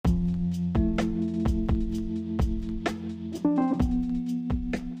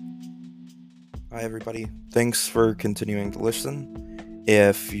Hi, everybody. Thanks for continuing to listen.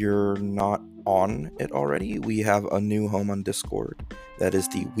 If you're not on it already, we have a new home on Discord. That is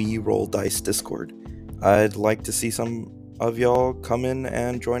the We Roll Dice Discord. I'd like to see some of y'all come in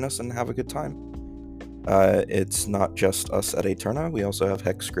and join us and have a good time. It's not just us at Aeterna. We also have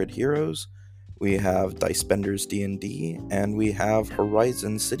Hexgrid Heroes, we have Dice Benders D&D, and we have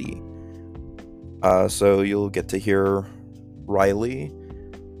Horizon City. So you'll get to hear Riley,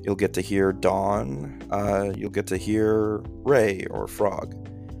 you'll get to hear Dawn, you'll get to hear Ray or Frog,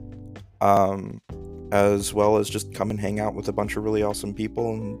 as well as just come and hang out with a bunch of really awesome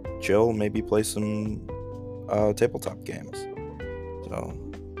people and chill, maybe play some tabletop games. So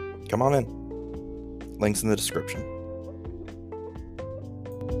come on in. Links in the description.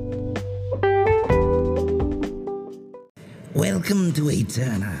 Welcome to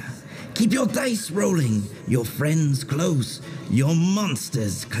Aeterna. Keep your dice rolling, your friends close, your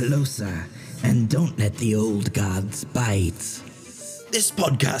monsters closer, and don't let the old gods bite. This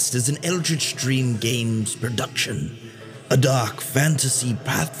podcast is an Eldritch Dream Games production, a dark fantasy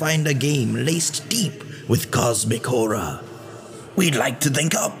Pathfinder game laced deep with cosmic horror. We'd like to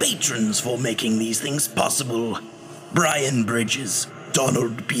thank our patrons for making these things possible. Brian Bridges,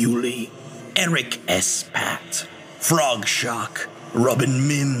 Donald Bewley, Eric S. Pat, Frog Shark, Robin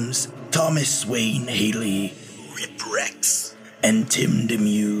Mims, Thomas Wayne Haley, Rip Rex, and Tim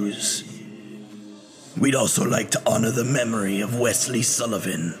Demuse. We'd also like to honor the memory of Wesley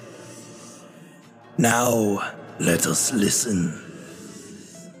Sullivan. Now, let us listen.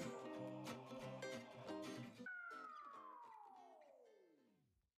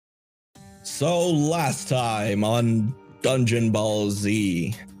 So last time on Dungeon Ball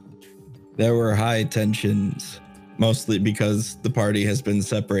Z, there were high tensions, mostly because the party has been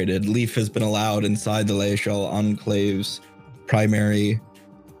separated. Leaf has been allowed inside the Laishal Enclave's primary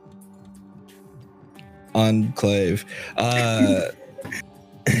enclave.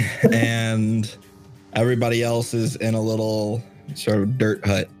 And everybody else is in a little sort of dirt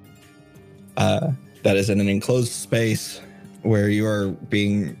hut that is in an enclosed space where you are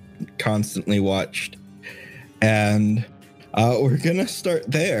being constantly watched. And we're gonna start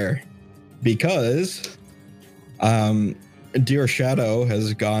there because Dear Shadow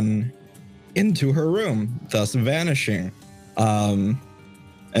has gone into her room, thus vanishing.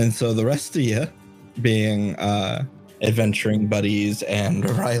 And so the rest of you, being adventuring buddies and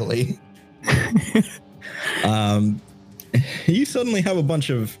Riley, you suddenly have a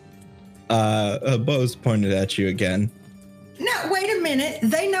bunch of bows pointed at you again. No, wait a minute.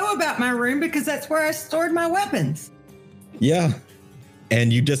 They know about my room because that's where I stored my weapons. Yeah.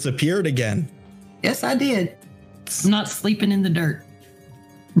 And you disappeared again. Yes, I did. I'm not sleeping in the dirt.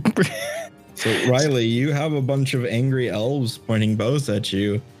 So, Riley, you have a bunch of angry elves pointing bows at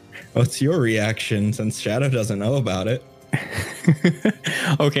you. What's your reaction since Shadow doesn't know about it?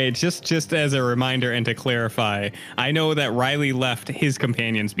 Okay, just as a reminder and to clarify, I know that Riley left his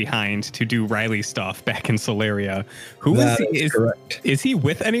companions behind to do Riley stuff back in Solaria. Who is he? Correct. Is he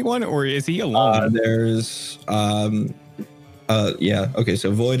with anyone or is he alone? There's yeah, okay,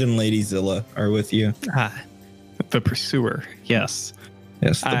 so Void and Lady Zilla are with you. The pursuer. Yes.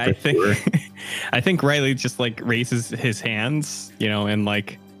 Yes, the pursuer. I think Riley just like raises his hands, and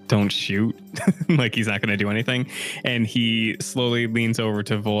like don't shoot, like he's not going to do anything. And he slowly leans over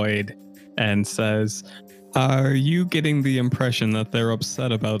to Void and says, "Are you getting the impression that they're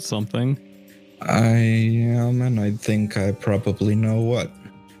upset about something?" I am, and I think I probably know what.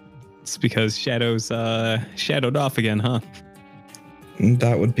 It's because Shadow's shadowed off again, huh?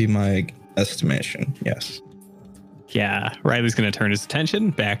 That would be my estimation, yes. Yeah, Riley's going to turn his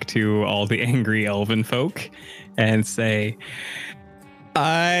attention back to all the angry elven folk and say,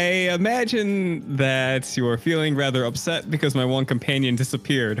 "I imagine that you're feeling rather upset because my one companion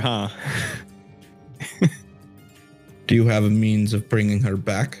disappeared, huh?" Do you have a means of bringing her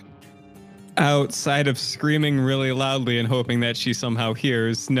back? Outside of screaming really loudly and hoping that she somehow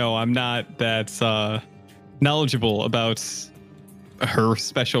hears, no, I'm not that knowledgeable about her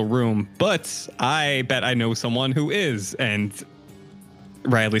special room, but I bet I know someone who is. And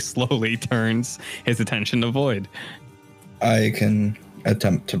Riley slowly turns his attention to Void. I can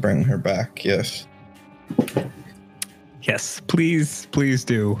attempt to bring her back, yes. Yes, please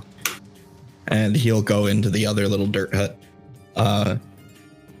do. And he'll go into the other little dirt hut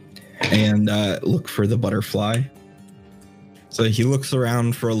and look for the butterfly. So he looks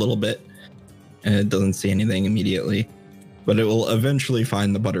around for a little bit and it doesn't see anything immediately, but it will eventually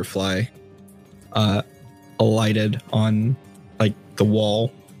find the butterfly alighted on like the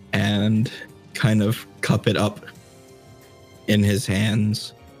wall and kind of cup it up in his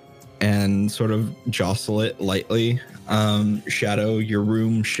hands and sort of jostle it lightly. Shadow, your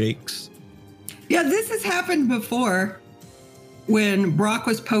room shakes. Yeah, this has happened before when Brock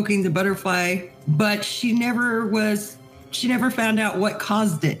was poking the butterfly, but she never found out what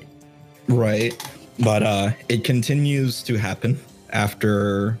caused it. Right. But it continues to happen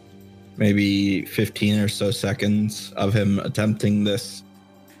after maybe 15 or so seconds of him attempting this.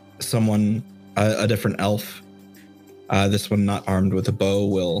 Someone, a different elf, this one not armed with a bow,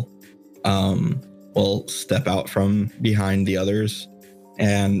 will step out from behind the others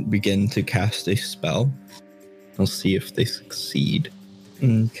and begin to cast a spell. We'll see if they succeed.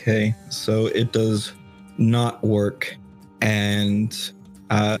 Okay, so it does not work and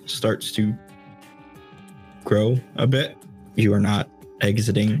starts to grow a bit. You are not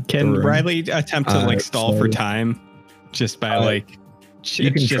exiting. Can the room. Riley attempt to stall for time just by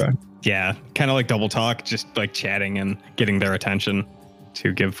you can try. Yeah, kind of like double talk, just like chatting and getting their attention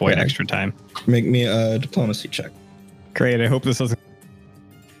to give Void extra time. Make me a diplomacy check. Great. I hope this doesn't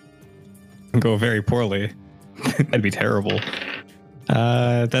go very poorly. That'd be terrible.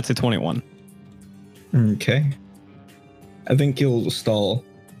 That's a 21. Okay. I think you'll stall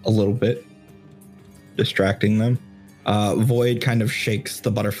a little bit, distracting them. Void kind of shakes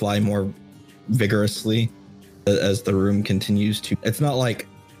the butterfly more vigorously as the room continues to. It's not like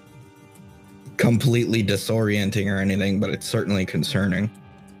completely disorienting or anything, but it's certainly concerning.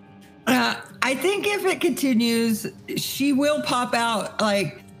 I think if it continues, she will pop out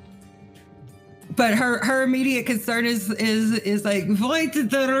but her immediate concern is like, Void,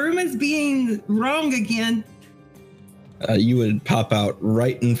 the room is being wrong again. You would pop out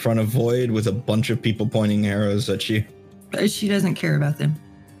right in front of Void with a bunch of people pointing arrows at you. She doesn't care about them.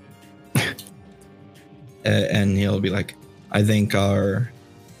 And he'll be like, I think our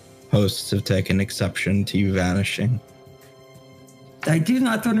hosts have taken exception to you vanishing. I do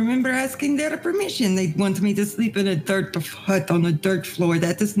not remember asking their permission. They want me to sleep in a dirt hut on a dirt floor.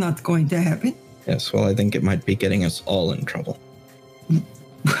 That is not going to happen. Yes, well, I think it might be getting us all in trouble.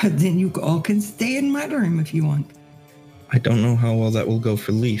 But then you all can stay in my room if you want. I don't know how well that will go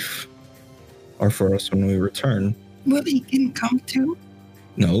for Leaf. Or for us when we return. Well, he can come too.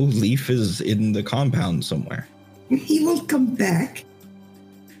 No, Leaf is in the compound somewhere. He will come back.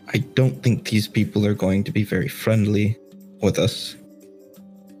 I don't think these people are going to be very friendly with us.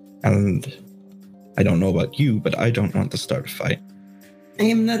 And I don't know about you, but I don't want to start a fight. I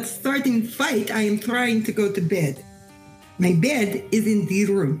am not starting fight. I am trying to go to bed. My bed is in the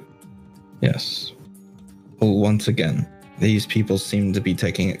room. Yes. Well, once again, these people seem to be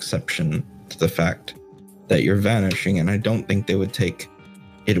taking exception to the fact that you're vanishing, and I don't think they would take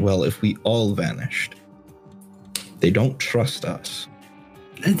it well if we all vanished. They don't trust us.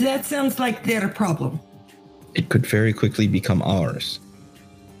 That sounds like their problem. It could very quickly become ours.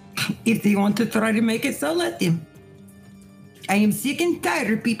 If they want to try to make it so, let them. I am sick and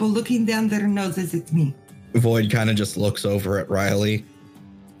tired of people looking down their noses at me. Void kind of just looks over at Riley,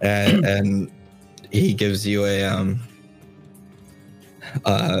 and he gives you a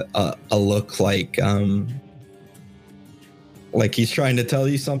look like he's trying to tell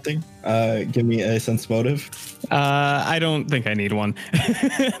you something. Give me a sense motive. I don't think I need one.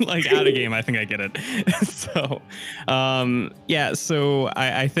 Like out of game, I think I get it. So, yeah. So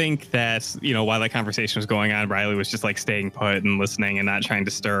I think that, you know, while that conversation was going on, Riley was just like staying put and listening and not trying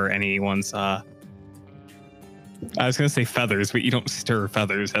to stir anyone's. I was gonna say feathers, but you don't stir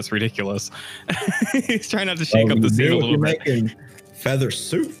feathers. That's ridiculous. He's trying not to shake up the scene a little bit. Making feather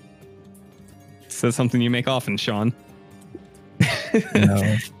soup. So that's something you make often, Sean.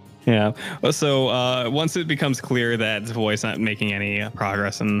 No. Yeah. So once it becomes clear that Void's not making any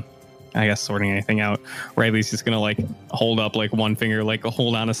progress and I guess sorting anything out, Riley's just gonna like hold up like one finger, like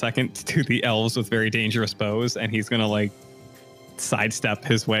hold on a second to the elves with very dangerous bows, and he's gonna like sidestep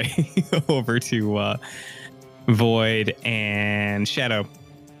his way over to Void and Shadow,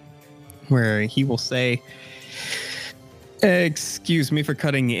 where he will say, excuse me for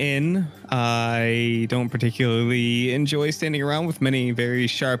cutting in. I don't particularly enjoy standing around with many very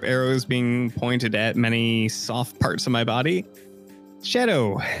sharp arrows being pointed at many soft parts of my body.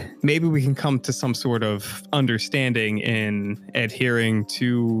 Shadow, maybe we can come to some sort of understanding in adhering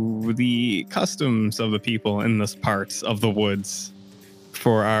to the customs of the people in this part of the woods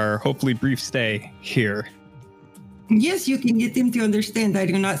for our hopefully brief stay here. Yes, you can get them to understand I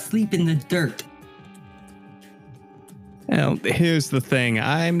do not sleep in the dirt. Well, here's the thing.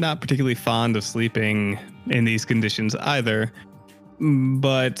 I'm not particularly fond of sleeping in these conditions either,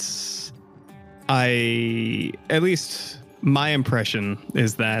 but at least my impression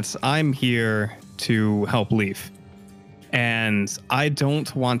is that I'm here to help Leaf. And I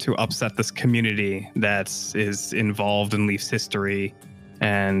don't want to upset this community that is involved in Leaf's history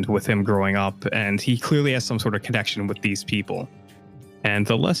and with him growing up. And he clearly has some sort of connection with these people. And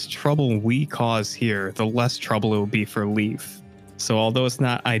the less trouble we cause here, the less trouble it will be for Leaf. So although it's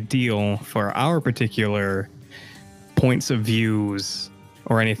not ideal for our particular points of views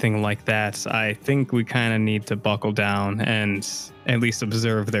or anything like that, I think we kind of need to buckle down and at least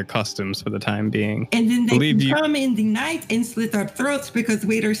observe their customs for the time being. And then they can come in the night and slit our throats because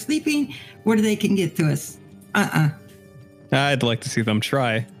we are sleeping where they can get to us. I'd like to see them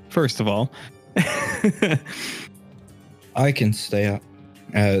try, first of all. I can stay up.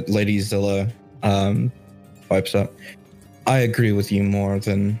 Lady Zilla wipes up. I agree with you more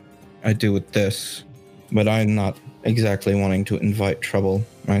than I do with this, but I'm not exactly wanting to invite trouble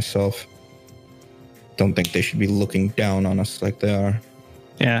myself. Don't think they should be looking down on us like they are.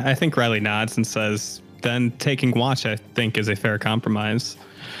 Yeah, I think Riley nods and says, then taking watch, I think, is a fair compromise,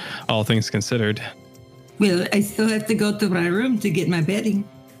 all things considered. Well, I still have to go to my room to get my bedding.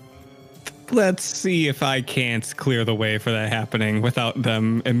 Let's see if I can't clear the way for that happening without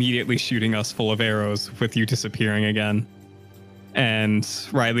them immediately shooting us full of arrows with you disappearing again. And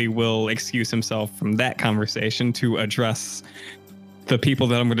Riley will excuse himself from that conversation to address the people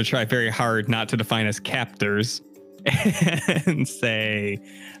that I'm going to try very hard not to define as captors and say,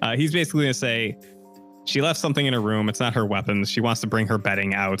 he's basically going to say, she left something in her room. It's not her weapons. She wants to bring her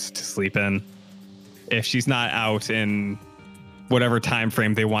bedding out to sleep in. If she's not out in whatever time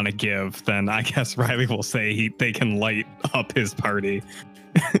frame they want to give, then I guess Riley will say they can light up his party.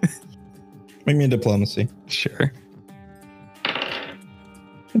 Make me a diplomacy. Sure.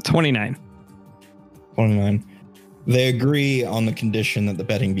 29. They agree on the condition that the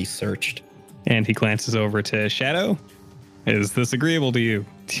bedding be searched. And he glances over to Shadow. Is this agreeable to you?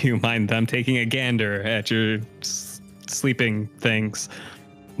 Do you mind them taking a gander at your sleeping things?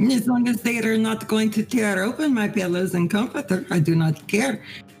 As long as they are not going to tear open my pillows and comforter, I do not care.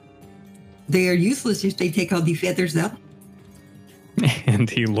 They are useless if they take all the feathers out. And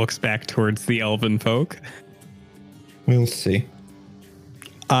he looks back towards the elven folk. We'll see.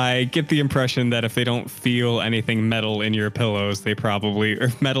 I get the impression that if they don't feel anything metal in your pillows, they probably, or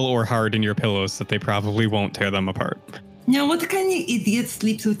metal or hard in your pillows, that they probably won't tear them apart. Now, what kind of idiot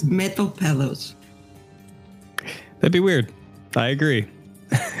sleeps with metal pillows? That'd be weird. I agree.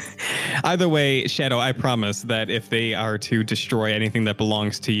 Either way, Shadow, I promise that if they are to destroy anything that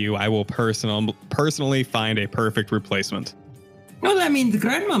belongs to you, I will personally find a perfect replacement. Well, I mean, the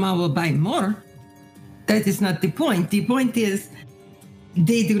grandmama will buy more. That is not the point. The point is,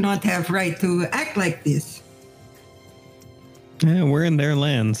 they do not have right to act like this. Yeah, we're in their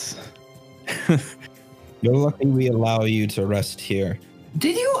lands. You're lucky we allow you to rest here.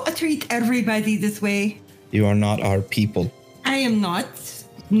 Did you treat everybody this way? You are not our people. I am not.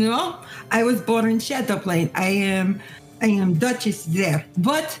 No, I was born in Shadowplane. I am Duchess there.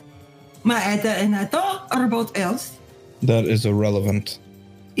 But my Ada and Ato are both elves. That is irrelevant.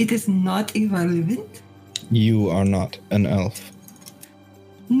 It is not irrelevant. You are not an elf.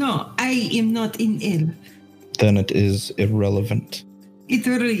 No, I am not an elf. Then it is irrelevant. It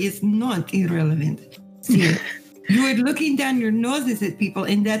really is not irrelevant. See, you are looking down your noses at people,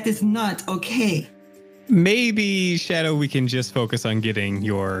 and that is not okay. Maybe, Shadow, we can just focus on getting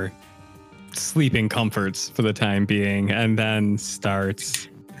your sleeping comforts for the time being, and then start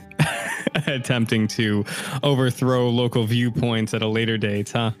attempting to overthrow local viewpoints at a later date,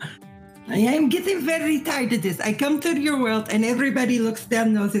 huh? I am getting very tired of this. I come to your world and everybody looks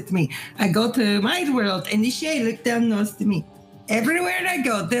down nose at me. I go to my world and the Shay look down nose to me. Everywhere I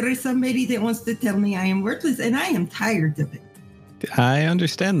go, there is somebody that wants to tell me I am worthless, and I am tired of it. I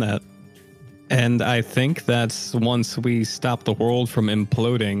understand that. And I think that once we stop the world from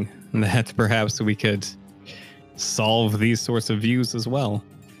imploding, that perhaps we could solve these sorts of views as well.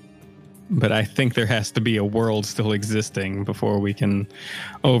 But I think there has to be a world still existing before we can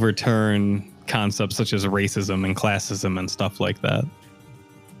overturn concepts such as racism and classism and stuff like that.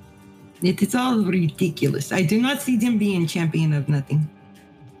 It is all ridiculous. I do not see them being champion of nothing.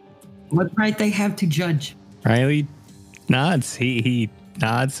 What right they have to judge? Riley nods. He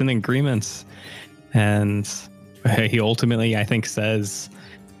nods in agreement. And he ultimately, I think, says,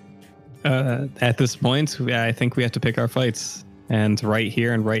 at this point, I think we have to pick our fights. And right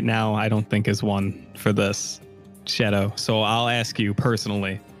here and right now, I don't think is one for this, Shadow. So I'll ask you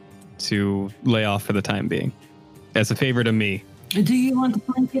personally to lay off for the time being, as a favor to me. Do you want a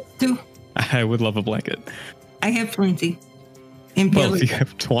blanket too? I would love a blanket. I have 20. And Well, if you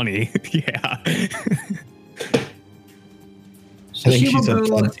have 20, yeah. I think she's at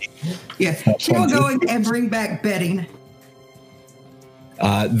 20. Yes, she will go and bring back bedding.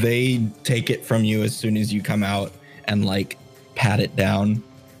 They take it from you as soon as you come out and like pat it down.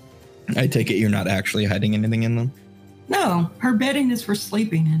 I take it you're not actually hiding anything in them. No, her bedding is for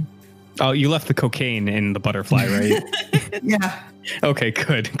sleeping in. Oh, you left the cocaine in the butterfly, right? Yeah. Okay,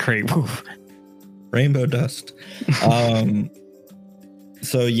 good. Great. Woof. Rainbow dust.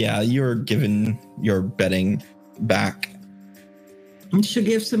 So yeah, you're given your bedding back. And she'll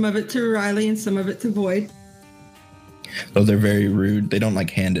give some of it to Riley and some of it to Void. Though they're very rude. They don't like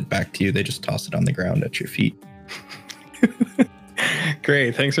hand it back to you. They just toss it on the ground at your feet.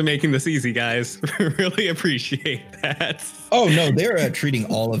 Great. Thanks for making this easy, guys. Really appreciate that. Oh no, they're treating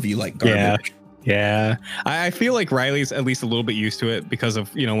all of you like garbage. Yeah. I feel like Riley's at least a little bit used to it because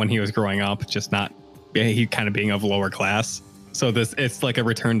of, when he was growing up, just not, he kind of being of lower class. So it's like a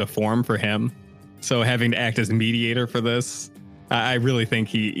return to form for him. So having to act as mediator for this, I really think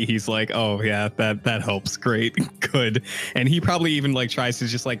he's like, oh yeah, that helps. Great. Good. And he probably even like tries to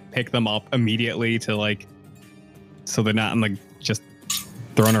just like pick them up immediately to like, so they're not just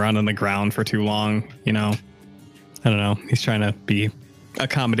thrown around on the ground for too long, I don't know. He's trying to be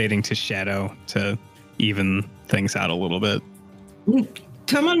accommodating to Shadow to even things out a little bit.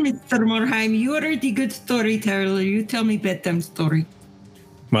 Come on, Mr. Morheim. You are the good storyteller. You tell me bedtime story.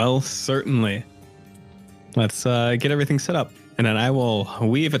 Well, certainly. Let's get everything set up, and then I will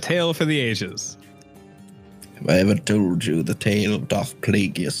weave a tale for the ages. Have I ever told you the tale of Darth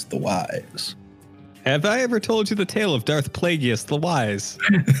Plagueis the Wise? Have I ever told you the tale of Darth Plagueis the Wise?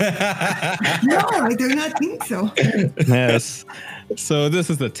 No, I do not think so. Yes. So this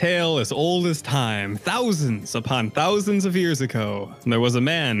is the tale as old as time, thousands upon thousands of years ago. There was a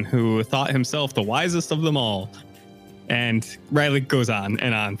man who thought himself the wisest of them all. And Riley goes on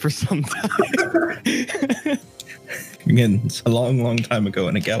and on for some time. Again, it's a long, long time ago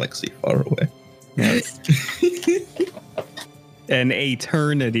in a galaxy far away. Yes. An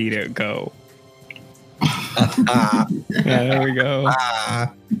eternity ago. Yeah, there we go.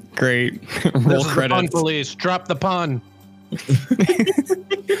 Great. Roll This is credits. the pun police. Drop the pun.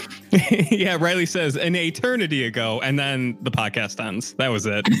 Yeah, Riley says an eternity ago, and then the podcast ends. That was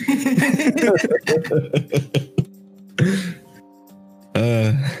it.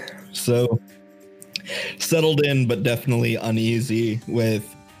 So settled in, but definitely uneasy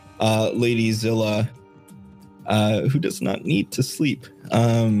with Lady Zilla, who does not need to sleep.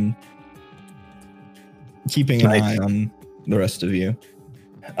 Keeping an eye on the rest of you.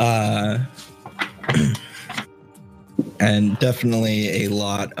 And definitely a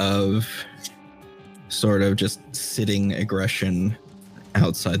lot of sort of just sitting aggression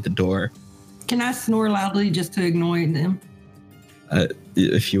outside the door. Can I snore loudly just to ignore them?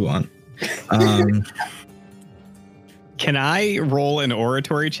 If you want. Can I roll an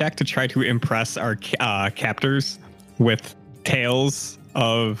oratory check to try to impress our captors with tales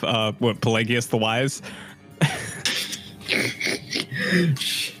of Pelagius the Wise?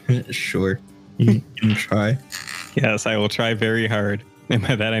 Sure. You can try. Yes, I will try very hard. And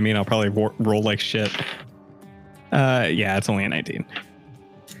by that, I mean I'll probably roll like shit. Yeah, it's only a 19.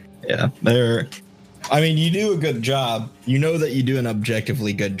 Yeah, you do a good job. You know that you do an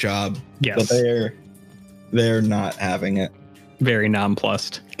objectively good job. Yes. But they're not having it. Very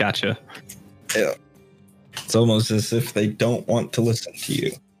nonplussed. Gotcha. Yeah. It's almost as if they don't want to listen to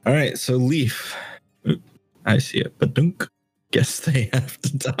you. All right, so Leaf. Oop, I see it, but dunk. Guess they have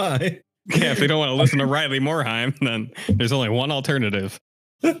to die. Yeah, if they don't want to listen to Riley Morheim, then there's only one alternative.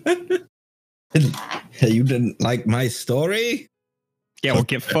 You didn't like my story? Yeah, well,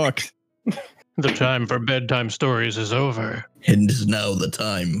 get fucked. The time for bedtime stories is over. And is now the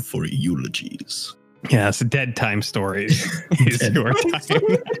time for eulogies. Yes, dead time stories is your time.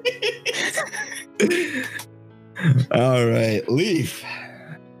 All right, Leaf.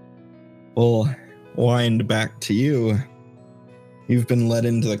 We'll wind back to you. You've been led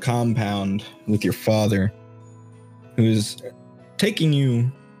into the compound with your father, who's taking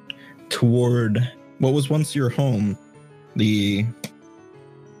you toward what was once your home. The,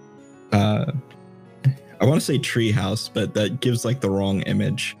 I want to say tree house, but that gives like the wrong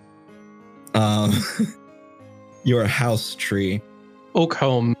image. Your house tree.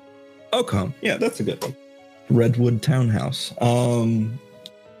 Oakhome. Oakhome. Yeah, that's a good one. Redwood Townhouse.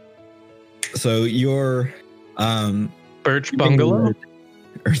 So your Birch Bungalow.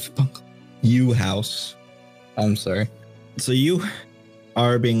 Earth Bungalow. You house. I'm sorry. So you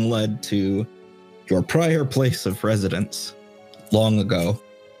are being led to your prior place of residence long ago,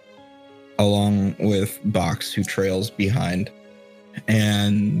 along with Box, who trails behind.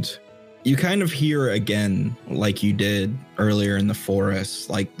 And you kind of hear again, like you did earlier in the forest,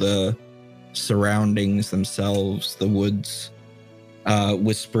 like the surroundings themselves, the woods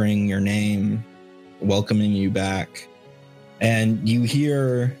whispering your name, welcoming you back. And you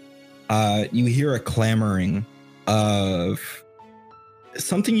hear a clamoring of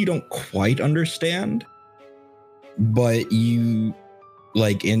something you don't quite understand, but you,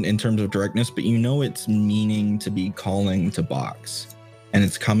 like, in terms of directness, but you know it's meaning to be calling to Box, and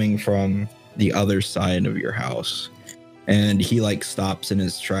it's coming from the other side of your house. And he, like, stops in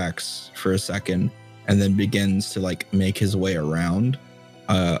his tracks for a second and then begins to, like, make his way around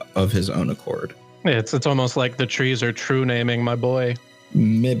of his own accord. It's almost like the trees are true naming my boy.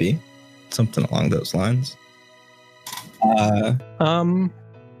 Maybe something along those lines. Are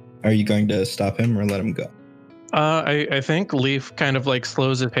you going to stop him or let him go? I think Leaf kind of like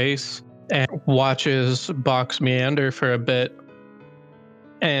slows his pace and watches Box meander for a bit,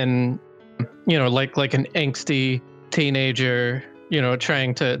 and like an angsty teenager,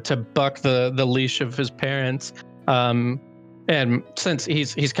 trying to buck the leash of his parents. And since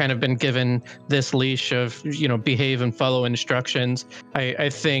he's kind of been given this leash of, behave and follow instructions, I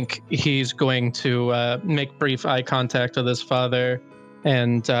think he's going to make brief eye contact with his father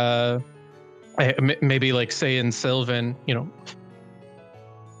and maybe like say in Sylvan,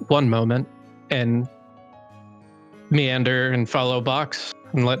 one moment, and meander and follow Box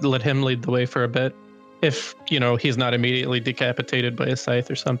and let him lead the way for a bit. If, he's not immediately decapitated by a scythe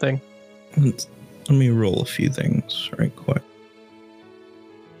or something. Let me roll a few things right quick.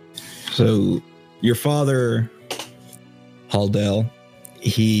 So your father, Haldale,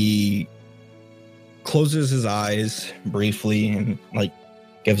 he closes his eyes briefly and like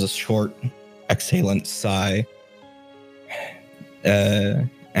gives a short exhalant sigh.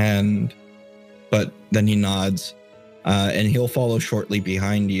 But then he nods, and he'll follow shortly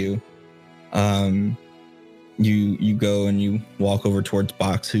behind you. You go and you walk over towards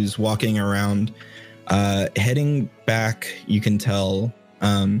Box, who's walking around, heading back, you can tell,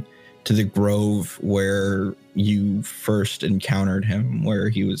 to the grove where you first encountered him, where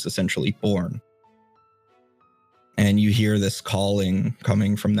he was essentially born. And you hear this calling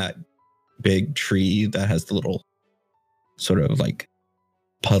coming from that big tree that has the little sort of like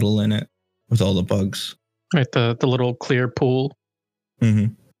puddle in it with all the bugs. Right, the little clear pool.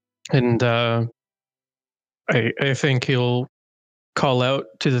 Mm-hmm. And I think he'll call out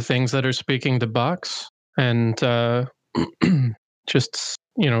to the things that are speaking to Box and just,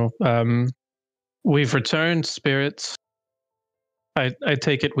 we've returned, spirits. I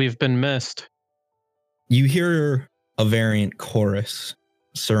take it we've been missed. You hear a variant chorus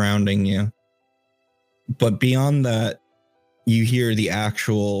surrounding you. But beyond that, you hear the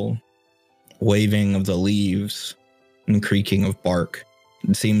actual waving of the leaves and creaking of bark.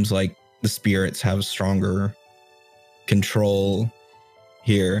 It seems like the spirits have stronger control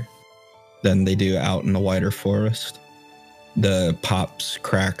here than they do out in the wider forest. The pops,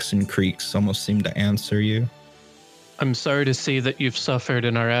 cracks, and creaks almost seem to answer you. I'm sorry to see that you've suffered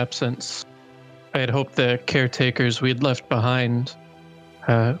in our absence. I had hoped the caretakers we'd left behind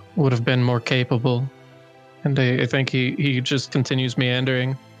would have been more capable. And I think he just continues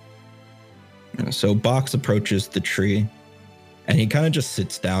meandering. So Box approaches the tree, and he kind of just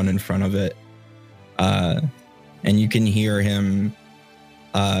sits down in front of it. And you can hear him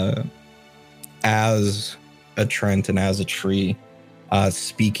as a Trent and as a tree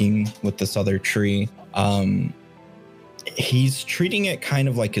speaking with this other tree. He's treating it kind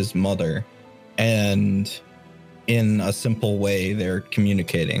of like his mother, and in a simple way they're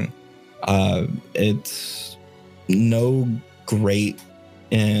communicating. It's no great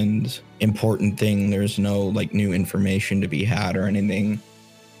and important thing. There's no like new information to be had or anything,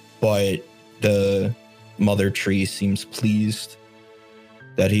 but the mother tree seems pleased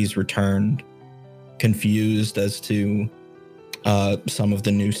that he's returned, confused as to some of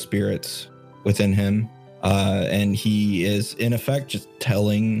the new spirits within him, and he is in effect just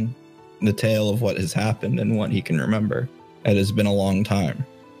telling the tale of what has happened and what he can remember. It has been a long time.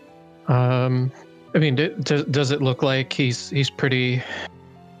 I mean, does it look like he's pretty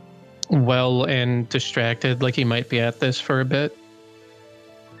well and distracted, like he might be at this for a bit?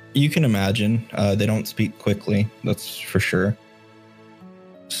 You can imagine. They don't speak quickly, that's for sure.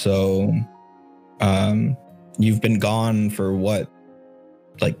 So, you've been gone for what,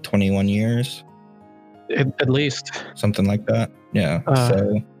 like 21 years? At least. Something like that. Yeah.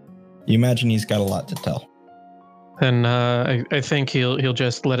 So you imagine he's got a lot to tell. Then I think he'll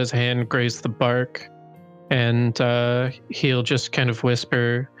just let his hand graze the bark, and he'll just kind of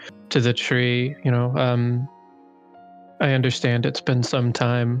whisper to the tree, I understand it's been some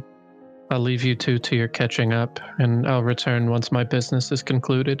time. I'll leave you two to your catching up, and I'll return once my business is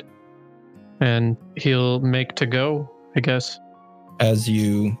concluded. And he'll make to go, I guess. As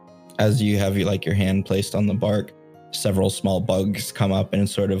you have your hand placed on the bark, several small bugs come up and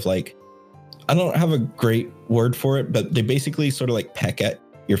sort of like, I don't have a great word for it, but they basically sort of like peck at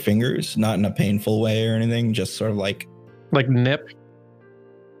your fingers, not in a painful way or anything, just sort of like nip.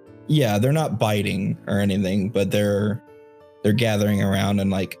 Yeah, they're not biting or anything, but they're gathering around and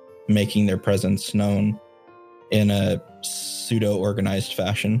like making their presence known in a pseudo organized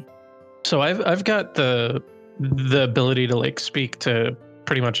fashion. So I've got the ability to like speak to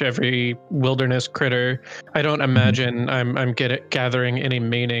pretty much every wilderness critter. I don't imagine I'm gathering any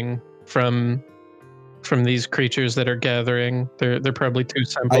meaning from these creatures that are gathering. They're probably too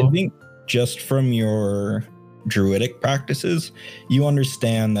simple. I think just from your druidic practices, you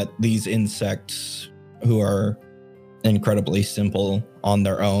understand that these insects who are incredibly simple on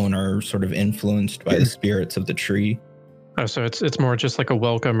their own are sort of influenced by the spirits of the tree. Oh, so it's more just like a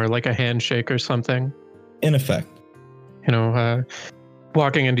welcome or like a handshake or something. In effect. You know,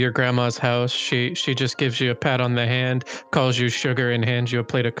 walking into your grandma's house, she just gives you a pat on the hand, calls you sugar, and hands you a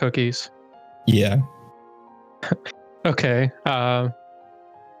plate of cookies. Yeah. Okay.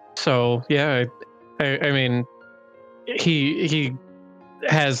 So yeah, I mean, he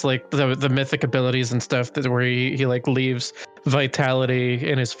has like the mythic abilities and stuff that where he like leaves vitality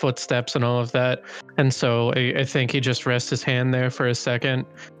in his footsteps and all of that, and so I think he just rests his hand there for a second,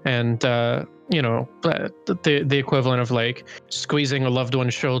 and you know, the equivalent of like squeezing a loved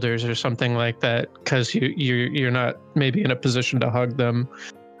one's shoulders or something like that, because you're not maybe in a position to hug them,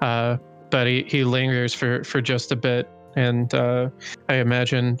 but he lingers for just a bit. And I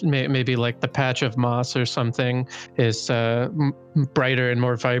imagine maybe like the patch of moss or something is brighter and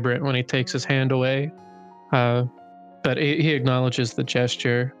more vibrant when he takes his hand away. But he acknowledges the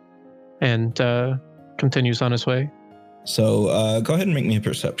gesture and continues on his way. So go ahead and make me a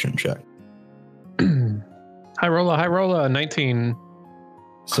perception check. High rolla, 19.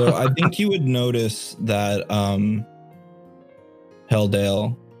 So I think you would notice that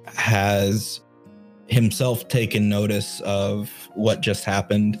Heldale has himself taken notice of what just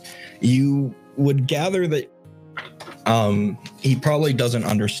happened. You would gather that he probably doesn't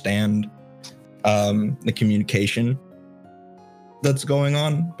understand the communication that's going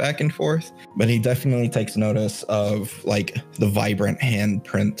on back and forth, but he definitely takes notice of like the vibrant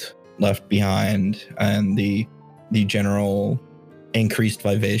handprint left behind and the general increased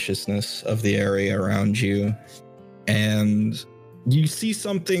vivaciousness of the area around you. And you see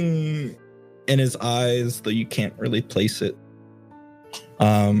something in his eyes, though you can't really place it.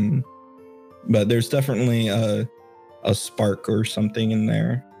 But there's definitely a spark or something in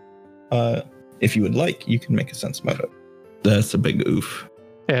there. If you would like, you can make a sense about it. That's a big oof.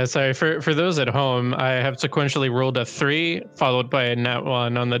 Yeah, sorry. For those at home, I have sequentially rolled a 3 followed by a nat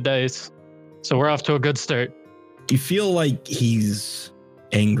 1 on the dice. So we're off to a good start. You feel like he's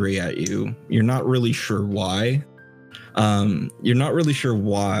angry at you. You're not really sure why.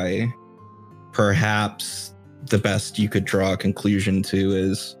 Perhaps the best you could draw a conclusion to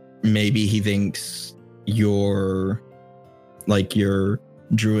is maybe he thinks your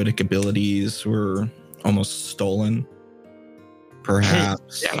druidic abilities were almost stolen.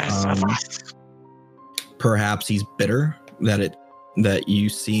 Perhaps perhaps he's bitter that you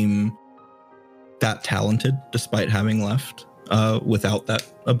seem that talented despite having left without that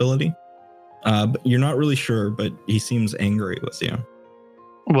ability. But you're not really sure, but he seems angry with you.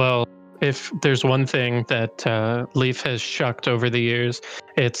 Well, if there's one thing that Leaf has shucked over the years,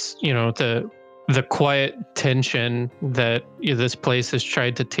 it's, you know, the quiet tension that this place has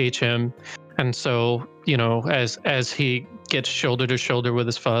tried to teach him. And so, you know, as he gets shoulder to shoulder with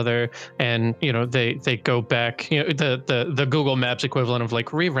his father, and you know they go back, you know, the Google Maps equivalent of like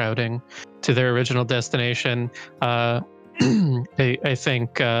rerouting to their original destination, I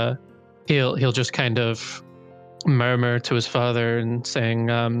think he'll just kind of murmur to his father and saying,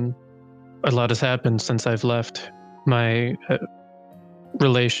 a lot has happened since I've left. My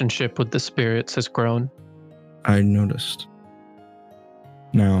relationship with the spirits has grown. I noticed.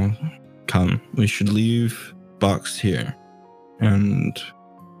 Now, come. We should leave Box here. And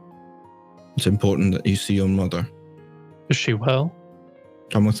it's important that you see your mother. Is she well?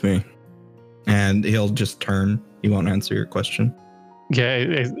 Come with me. And he'll just turn. He won't answer your question.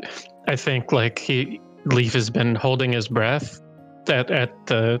 Yeah, I think like Leaf has been holding his breath at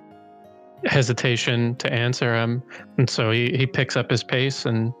the hesitation to answer him, and so he picks up his pace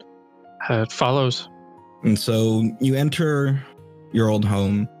and follows. And so you enter your old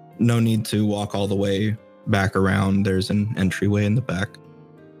home. No need to walk all the way back around. There's an entryway in the back.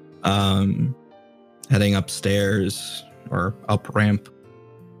 Heading upstairs, or up ramp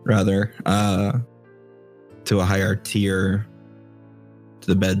rather, to a higher tier to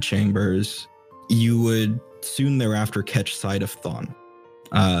the bed chambers, you would soon thereafter catch sight of Thon,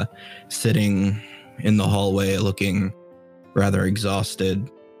 sitting in the hallway looking rather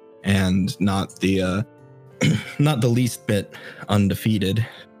exhausted and not the least bit undefeated.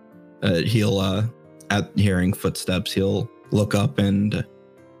 He'll, at hearing footsteps, he'll look up and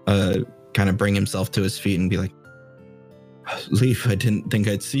kind of bring himself to his feet and be like, Leaf, I didn't think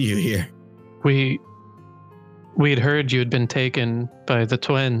I'd see you here. We'd heard you'd been taken by the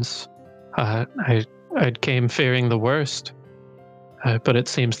twins. I came fearing the worst, but it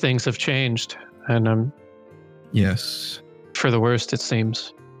seems things have changed, and Yes, for the worst, it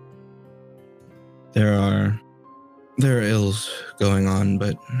seems. there are ills going on,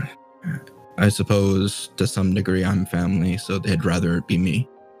 but I suppose to some degree I'm family, so they'd rather it be me.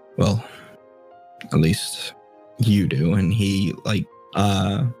 Well, at least you do. And he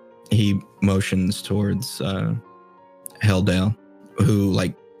motions towards Heldale,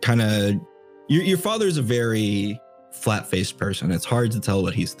 who kind of, your father's a very flat-faced person. It's hard to tell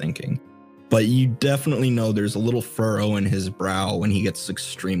what he's thinking, but you definitely know there's a little furrow in his brow when he gets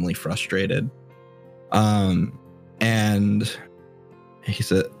extremely frustrated. And he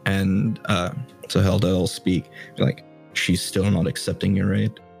said, so Heldale will speak, like, she's still not accepting your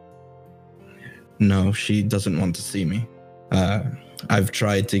aid. No, she doesn't want to see me. I've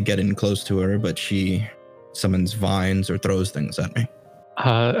tried to get in close to her, but she summons vines or throws things at me.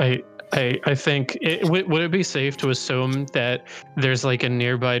 I think would it be safe to assume that there's like a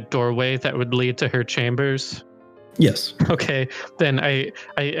nearby doorway that would lead to her chambers? Yes. Okay, then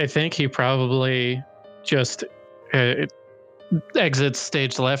I think he probably just exits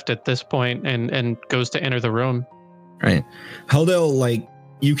stage left at this point and goes to enter the room. Right. Heldale,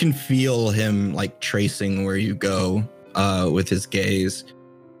 you can feel him tracing where you go with his gaze,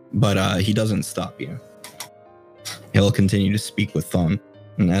 but he doesn't stop you. He'll continue to speak with Thon.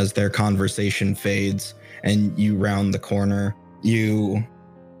 And as their conversation fades and you round the corner, you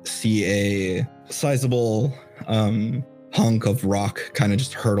see a sizable hunk of rock kind of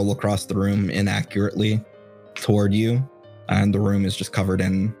just hurtle across the room inaccurately toward you. And the room is just covered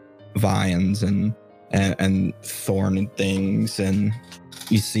in vines and thorn and things. And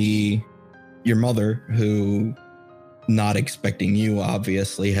you see your mother, who, not expecting you,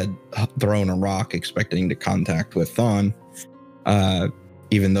 obviously, had thrown a rock expecting to contact with Thon,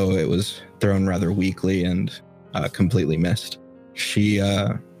 even though it was thrown rather weakly and completely missed. She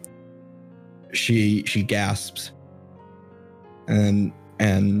gasps and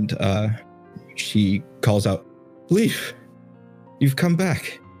she calls out, Leaf, you've come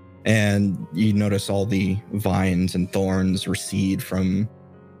back. And you notice all the vines and thorns recede from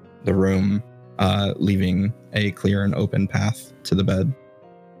the room, leaving a clear and open path to the bed.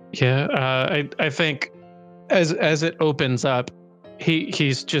 Yeah, I think as it opens up,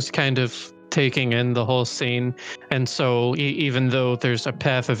 he's just kind of taking in the whole scene, and so even though there's a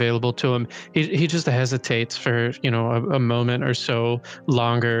path available to him, he just hesitates for a moment or so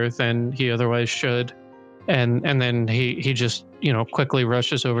longer than he otherwise should, and then he just quickly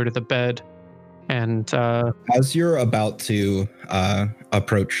rushes over to the bed, and as you're about to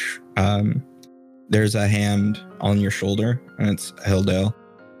approach, there's a hand on your shoulder, and it's Heldale,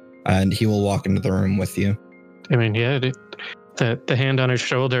 and he will walk into the room with you. I mean, yeah, the hand on his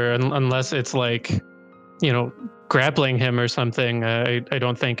shoulder, unless it's grappling him or something, I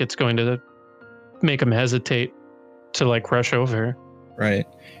don't think it's going to make him hesitate to rush over. Right.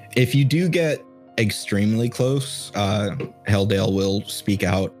 If you do get extremely close, Heldale will speak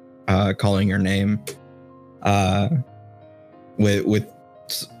out, calling your name, with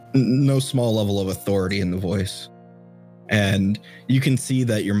no small level of authority in the voice. And you can see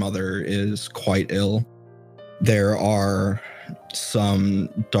that your mother is quite ill. There are some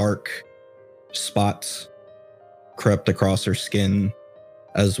dark spots crept across her skin,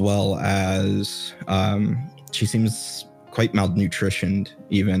 as well as she seems quite malnutritioned,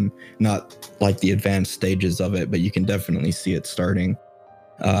 even not like the advanced stages of it, but you can definitely see it starting.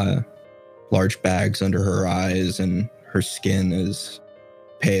 Large bags under her eyes, and her skin is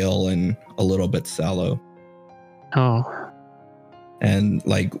pale and a little bit sallow. Oh. And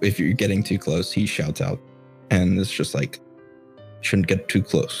if you're getting too close, he shouts out, and it's just shouldn't get too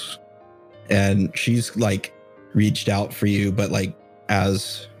close. And she's reached out for you, but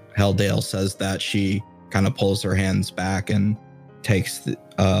as Heldale says that, she kind of pulls her hands back and takes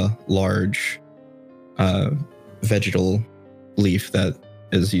a large vegetal leaf that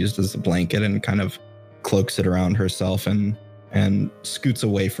is used as a blanket and kind of cloaks it around herself and scoots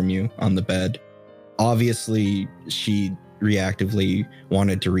away from you on the bed. Obviously, she reactively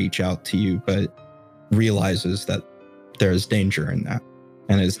wanted to reach out to you, but realizes that there's danger in that.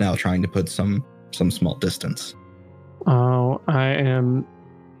 and is now trying to put some small distance. Oh, I am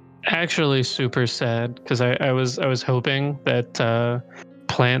actually super sad because I was hoping that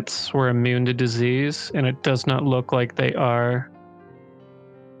plants were immune to disease, and it does not look like they are.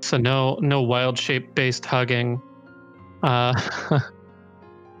 So no wild shape based hugging.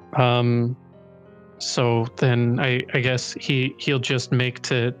 So then I guess he'll just make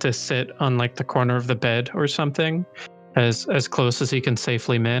to sit on like the corner of the bed or something, as close as he can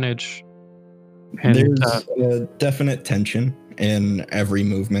safely manage. And There's a definite tension in every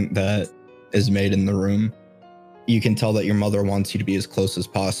movement that is made in the room. You can tell that your mother wants you to be as close as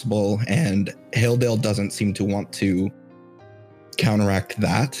possible, and Hildale doesn't seem to want to counteract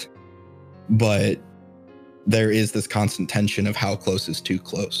that. But there is this constant tension of how close is too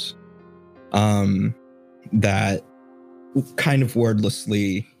close. That kind of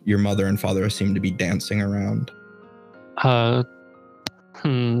wordlessly, your mother and father seem to be dancing around.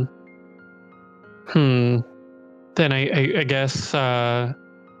 Then I guess let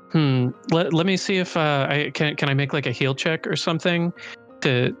me see if I can I make like a heal check or something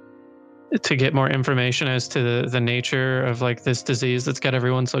to get more information as to the nature of like this disease that's got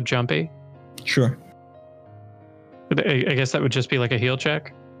everyone so jumpy. Sure. I guess that would just be like a heal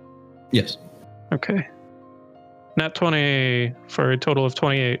check. Yes. Okay. Nat 20 for a total of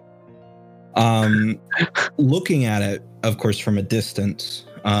 28. Looking at it, of course, from a distance,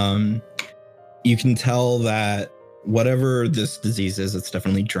 you can tell that whatever this disease is, it's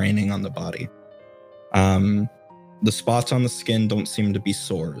definitely draining on the body. The spots on the skin don't seem to be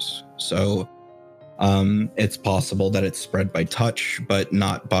sores. So it's possible that it's spread by touch, but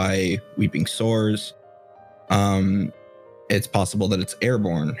not by weeping sores. It's possible that it's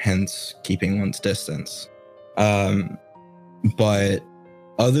airborne, hence keeping one's distance. But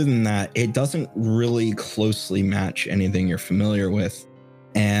other than that, it doesn't really closely match anything you're familiar with.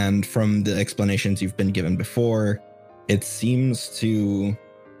 And from the explanations you've been given before, it seems to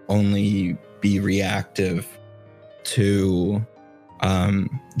only be reactive to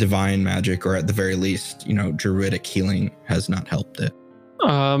divine magic, or at the very least, druidic healing has not helped it.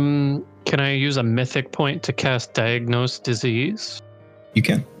 Can I use a mythic point to cast Diagnose Disease? You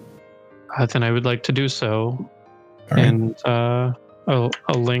can. Then I would like to do so. All right. And I'll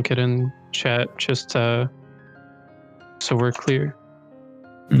link it in chat just so we're clear.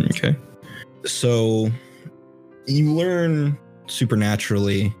 Okay. So you learn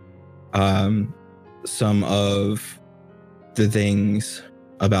supernaturally some of the things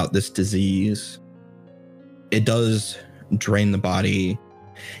about this disease. It does drain the body.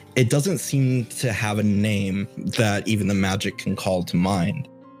 It doesn't seem to have a name that even the magic can call to mind.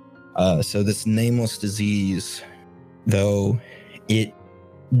 So this nameless disease, though, it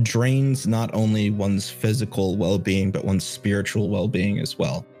drains not only one's physical well-being, but one's spiritual well-being as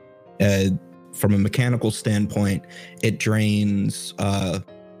well. From a mechanical standpoint, it drains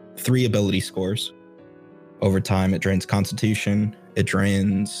 3 ability scores. Over time, it drains Constitution, it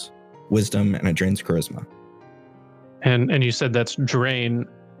drains Wisdom, and it drains Charisma. And you said that's drain,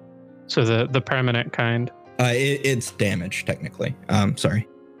 so the permanent kind. It's damage, technically. Sorry.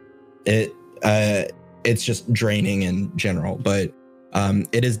 It's just draining in general, but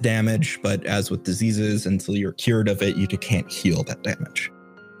it is damage. But as with diseases, until you're cured of it, you can't heal that damage.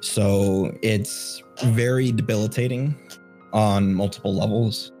 So it's very debilitating on multiple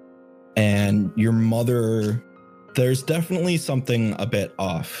levels. And your mother, there's definitely something a bit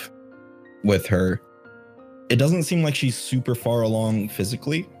off with her. It doesn't seem like she's super far along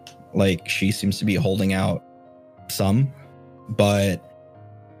physically. Like, she seems to be holding out some, but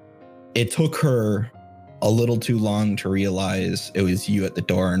it took her a little too long to realize it was you at the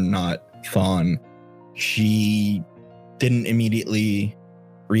door and not Thawne. She didn't immediately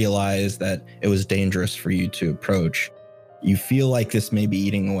realize that it was dangerous for you to approach. You feel like this may be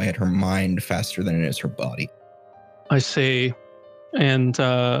eating away at her mind faster than it is her body. I see. And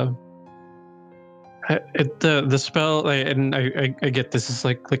the spell, and I get this is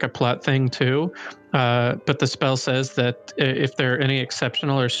like a plot thing too, but the spell says that if there are any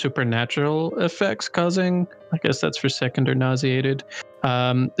exceptional or supernatural effects causing, I guess that's for sickened or nauseated.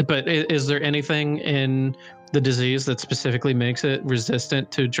 But is there anything in the disease that specifically makes it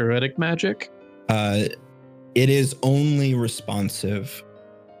resistant to druidic magic? It is only responsive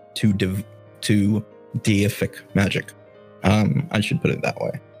to deific magic. I should put it that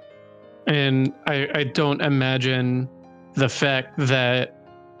way. And I don't imagine the fact that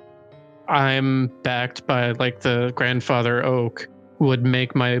I'm backed by like the grandfather oak would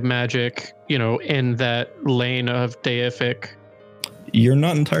make my magic, in that lane of deific. You're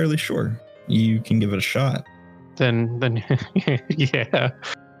not entirely sure. You can give it a shot. then yeah.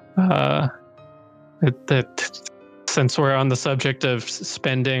 That since we're on the subject of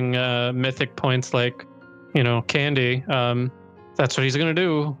spending mythic points like, candy, that's what he's gonna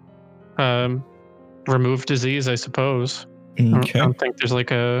do. Remove disease, I suppose. Okay. I don't think there's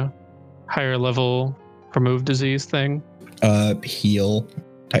like a higher level remove disease thing. Heal,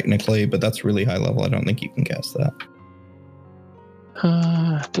 technically, but that's really high level. I don't think you can cast that.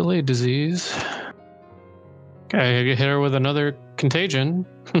 Delayed disease. Okay, hit her with another contagion.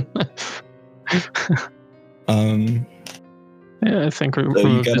 Yeah, I think So you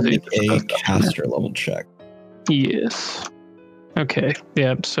remove gotta disease make a caster level check. Yes. Okay.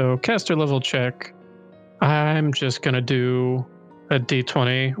 Yeah. So caster level check. I'm just gonna do a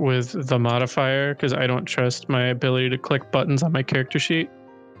D20 with the modifier because I don't trust my ability to click buttons on my character sheet.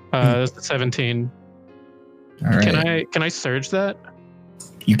 That's a 17. All right. Can I surge that?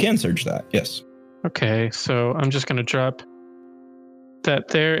 You can surge that. Yes. Okay. So I'm just gonna drop that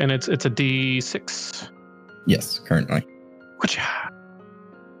there, and it's a D6. Yes. Currently. Whatcha?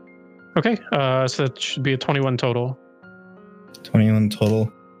 Okay. So that should be a 21 total. 21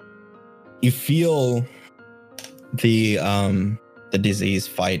 total. You feel the disease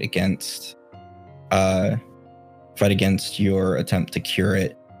fight against your attempt to cure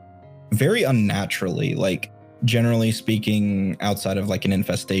it very unnaturally. Like, generally speaking, outside of like an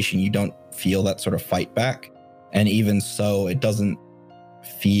infestation, you don't feel that sort of fight back, and even so, it doesn't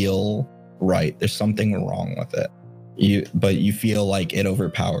feel right. There's something wrong with it. But you feel like it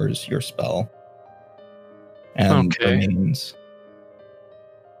overpowers your spell and remains.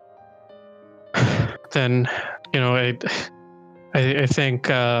 Then, I think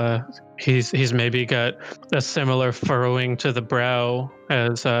he's maybe got a similar furrowing to the brow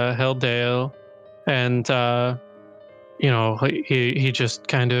as Heldale, and he just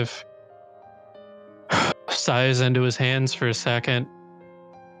kind of sighs into his hands for a second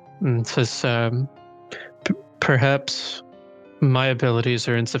and says, perhaps my abilities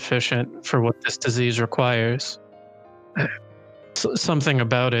are insufficient for what this disease requires. Something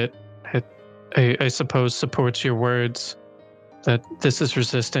about it, I suppose, supports your words that this is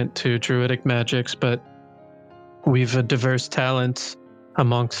resistant to druidic magics, but we've a diverse talents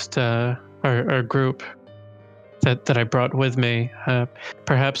amongst our group that I brought with me.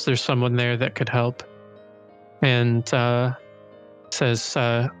 Perhaps there's someone there that could help. And says,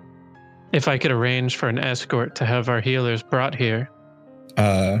 if I could arrange for an escort to have our healers brought here.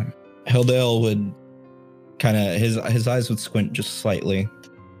 Hildale would kind of, his eyes would squint just slightly,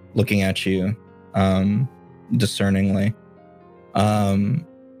 looking at you discerningly.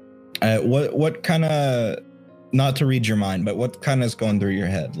 What kind of, not to read your mind, but what kind of is going through your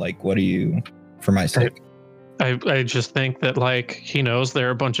head? Like, what do you, for my sake? I just think that, like, he knows they're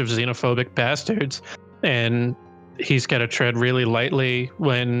a bunch of xenophobic bastards, and he's got to tread really lightly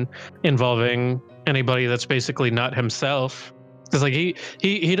when involving anybody that's basically not himself. Because, like,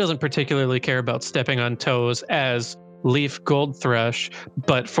 he doesn't particularly care about stepping on toes as Leaf Goldthrush,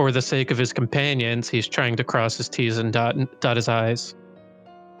 but for the sake of his companions, he's trying to cross his T's and dot his I's.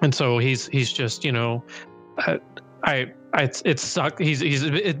 And so he's just, it's suck.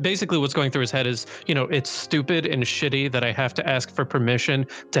 Basically what's going through his head is, it's stupid and shitty that I have to ask for permission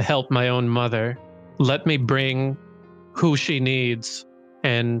to help my own mother. Let me bring who she needs,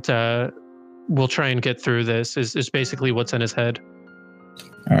 and we'll try and get through this, is basically what's in his head.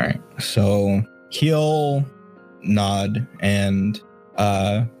 All right. So he'll nod and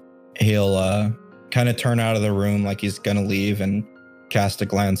he'll kind of turn out of the room like he's going to leave and cast a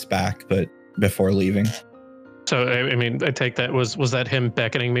glance back, but before leaving. So, I mean, I take that was that him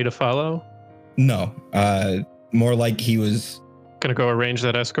beckoning me to follow? No, more like he was gonna go arrange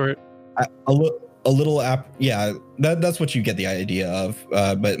that escort. A little yeah, that's what you get the idea of.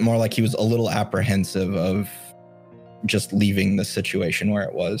 But more like he was a little apprehensive of just leaving the situation where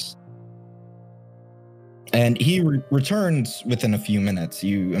it was. And he returns within a few minutes.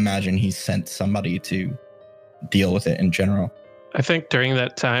 You imagine he sent somebody to deal with it in general. I think during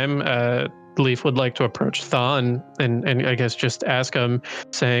that time, Leaf would like to approach Thon and I guess just ask him,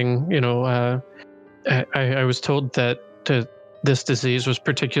 saying, I was told that this disease was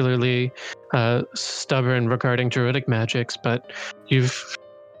particularly stubborn regarding druidic magics, but you've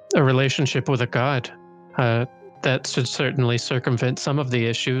a relationship with a god that should certainly circumvent some of the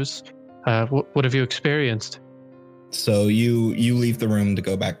issues. What have you experienced? So you leave the room to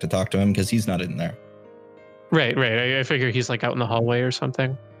go back to talk to him because he's not in there. Right. I figure he's like out in the hallway or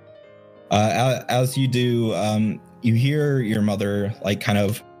something. As you do, you hear your mother like kind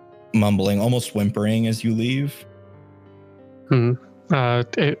of mumbling, almost whimpering as you leave.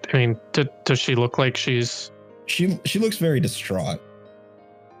 I mean, does she look like she's She looks very distraught.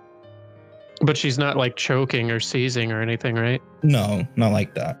 But she's not like choking or seizing or anything, right? No, not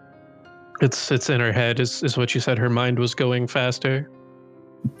like that. It's in her head, is what you said. Her mind was going faster.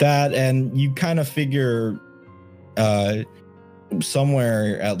 That, and you kind of figure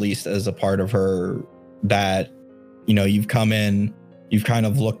somewhere, at least as a part of her, that, you know, you've come in, you've kind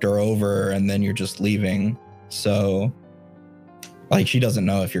of looked her over, and then you're just leaving. So, like, she doesn't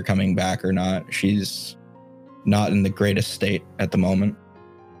know if you're coming back or not. She's not in the greatest state at the moment.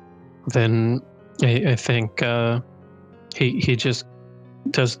 Then I think he just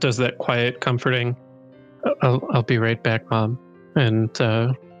does that quiet, comforting. I'll be right back, Mom, and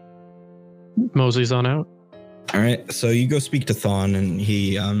moseys on out. All right, so you go speak to Thawne, and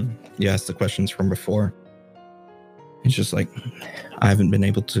you ask the questions from before. He's just like, I haven't been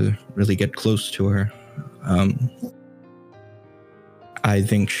able to really get close to her. I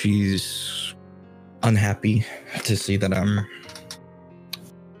think she's unhappy to see that I'm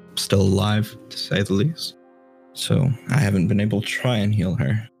still alive, to say the least. So I haven't been able to try and heal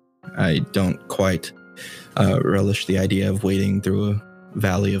her. I don't quite relish the idea of wading through a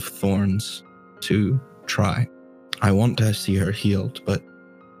valley of thorns to try. I want to see her healed, but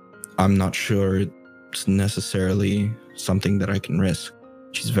I'm not sure it's necessarily something that I can risk.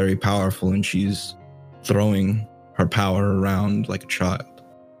 She's very powerful, and she's throwing her power around like a child.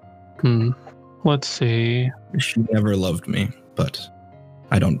 Let's see. She never loved me, but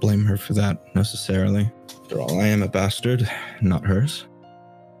I don't blame her for that necessarily. After all, I am a bastard, not hers.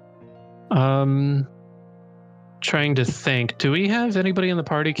 Trying to think. Do we have anybody in the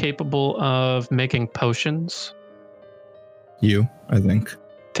party capable of making potions? You, I think.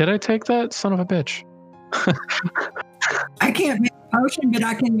 Did I take that? Son of a bitch. I can't make a potion, but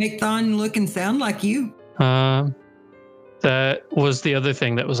I can make Thawne look and sound like you. That was the other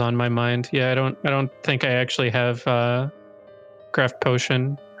thing that was on my mind. Yeah, I don't think I actually have craft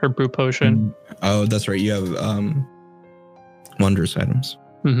potion or brew potion. Oh, that's right. You have wondrous items.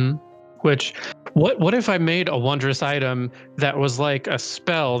 Which, what if I made a wondrous item that was like a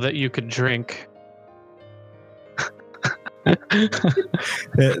spell that you could drink?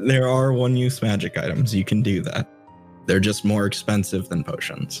 There are one-use magic items. You can do that. They're just more expensive than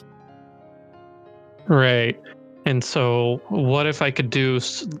potions. Right. And so what if I could do,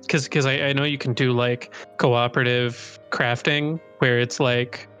 because I know you can do like cooperative crafting where it's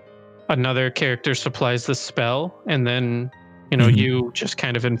like another character supplies the spell and then, you know, you just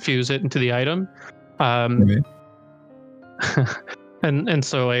kind of infuse it into the item. And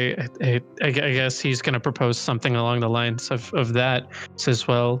so I guess he's going to propose something along the lines of that. Says,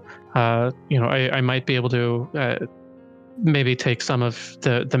 well, you know, I might be able to maybe take some of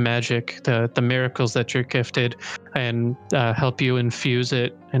the magic, the miracles that you're gifted, and help you infuse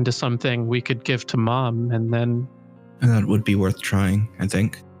it into something we could give to Mom, and then. That would be worth trying, I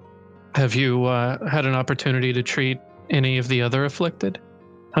think. Have you had an opportunity to treat any of the other afflicted?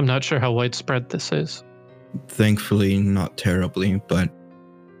 I'm not sure how widespread this is. Thankfully, not terribly, but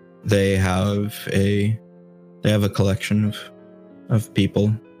they have a collection of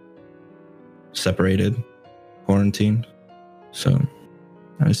people separated, quarantined. So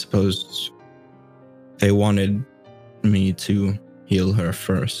I suppose they wanted me to heal her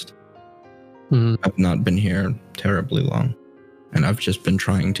first. I've not been here terribly long, and I've just been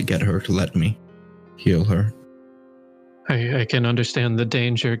trying to get her to let me heal her. I can understand the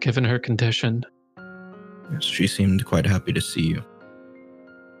danger given her condition. Yes, she seemed quite happy to see you.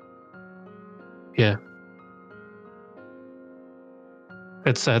 Yeah.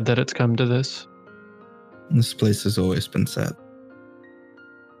 It's sad that it's come to this. This place has always been sad.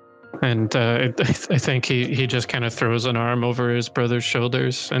 And I think he just kind of throws an arm over his brother's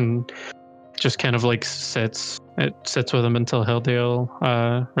shoulders and just kind of like sits with him until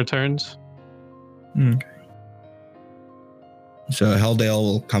Helldale returns. Okay. So Helldale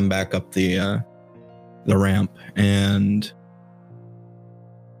will come back up the ramp and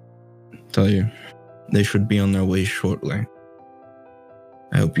tell you they should be on their way shortly.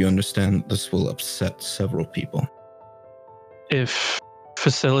 I hope you understand this will upset several people. If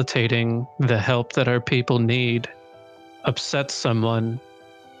facilitating the help that our people need upsets someone,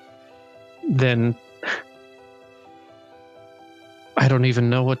 then I don't even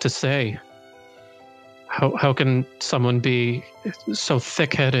know what to say. How can someone be so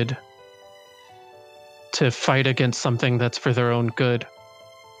thick-headed to fight against something that's for their own good?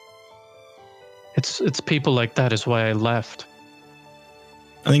 It's people like that is why I left.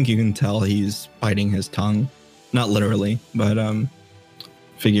 I think you can tell he's biting his tongue. Not literally, but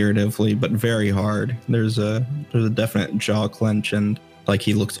figuratively, but very hard. There's a definite jaw clench and like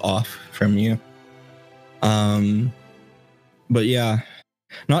he looks off from you. But yeah,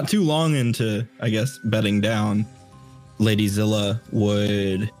 not too long into, I guess, bedding down, Lady Zilla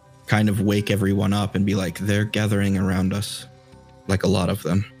would kind of wake everyone up and be like, they're gathering around us, like a lot of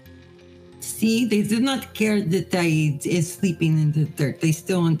them. See, they do not care that I is sleeping in the dirt. They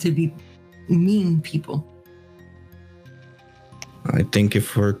still want to be mean people. I think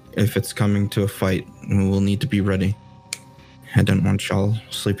if it's coming to a fight, we'll need to be ready. I don't want y'all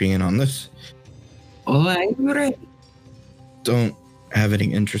sleeping in on this. Oh, I'm ready. Don't have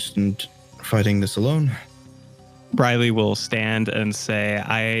any interest in fighting this alone. Riley will stand and say,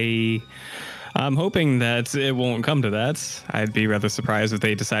 I'm hoping that it won't come to that. I'd be rather surprised if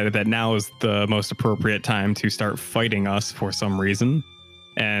they decided that now is the most appropriate time to start fighting us for some reason.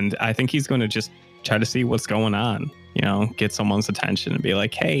 And I think he's going to just try to see what's going on, you know, get someone's attention and be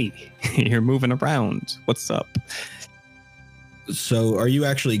like, hey, you're moving around. What's up? So are you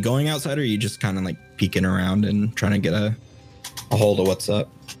actually going outside, or are you just kind of like peeking around and trying to get a hold of what's up?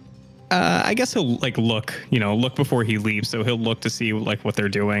 I guess he'll like look before he leaves. So he'll look to see like what they're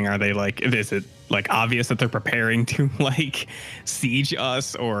doing. Are they like, is it like obvious that they're preparing to like siege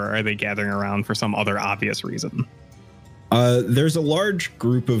us, or are they gathering around for some other obvious reason? There's a large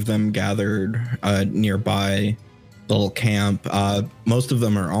group of them gathered nearby the little camp. Most of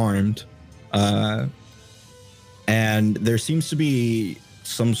them are armed. And there seems to be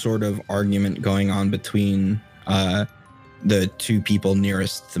some sort of argument going on between the two people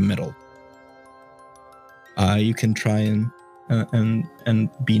nearest the middle. You can try and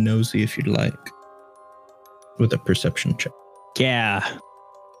be nosy if you'd like with a perception check. Yeah,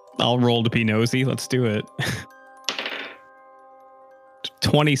 I'll roll to be nosy. Let's do it.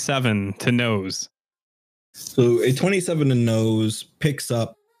 27 to nose. So a 27 to nose picks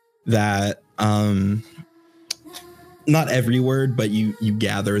up that not every word, but you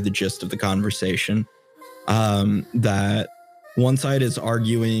gather the gist of the conversation. That one side is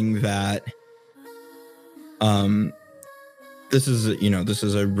arguing that this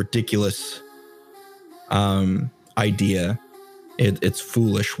is a ridiculous idea. It's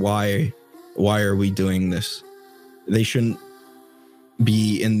foolish. Why are we doing this? They shouldn't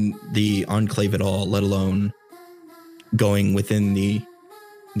be in the enclave at all, let alone going within the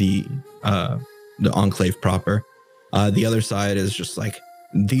enclave proper. The other side is just like,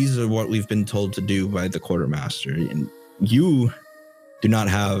 these are what we've been told to do by the quartermaster, and you do not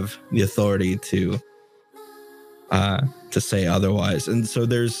have the authority to say otherwise. And so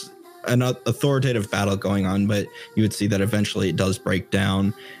there's an authoritative battle going on, but you would see that eventually it does break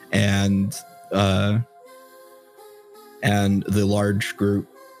down, and the large group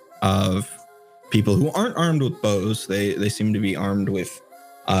of people who aren't armed with bows, they seem to be armed with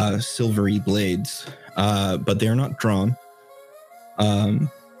silvery blades, but they're not drawn,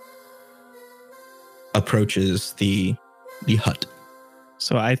 approaches the hut.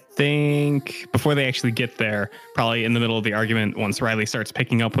 So I think before they actually get there, probably in the middle of the argument, once Riley starts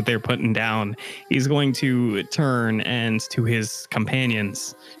picking up what they're putting down, he's going to turn and to his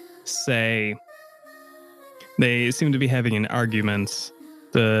companions say, they seem to be having an argument,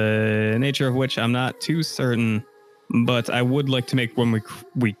 the nature of which I'm not too certain, but I would like to make one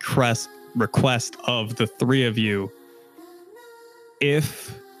request of the three of you.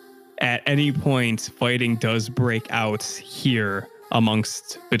 If at any point fighting does break out here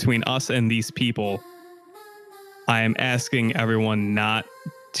between us and these people, I am asking everyone not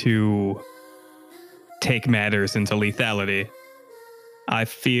to take matters into lethality. I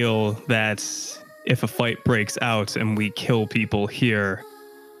feel that if a fight breaks out and we kill people here,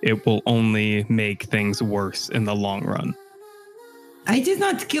 it will only make things worse in the long run. I did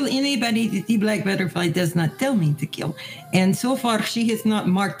not kill anybody that the Black Butterfly does not tell me to kill. And so far, she has not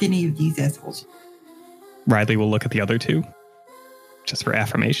marked any of these assholes. Riley will look at the other two, just for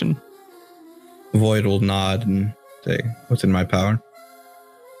affirmation. Void will nod and say, what's in my power?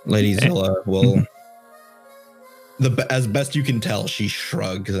 Lady Zilla will, as best you can tell, she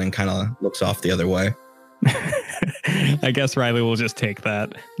shrugs and kind of looks off the other way. I guess Riley will just take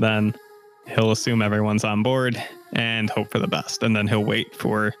that. Then he'll assume everyone's on board and hope for the best. And then he'll wait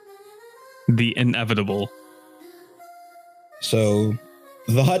for the inevitable. So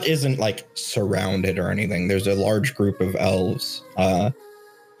the hut isn't like surrounded or anything. There's a large group of elves,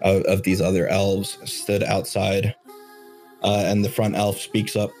 of these other elves stood outside. And the front elf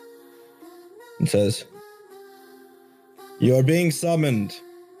speaks up and says, "You are being summoned.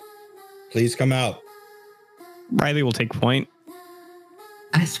 Please come out." Riley will take point.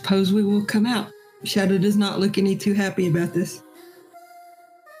 I suppose we will come out. Shadow does not look any too happy about this.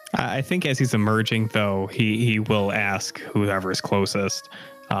 I think as he's emerging, though, he will ask whoever is closest.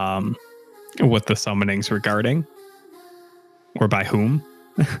 What the summoning's regarding? Or by whom?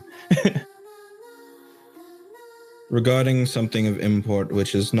 Regarding something of import,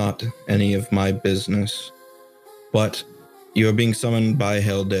 which is not any of my business, but you are being summoned by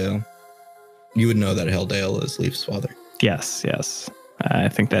Heldale. You would know that Heldale is Leaf's father. Yes. I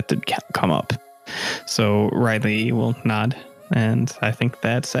think that did come up. So Riley will nod, and I think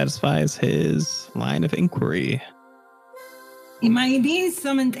that satisfies his line of inquiry. Am I being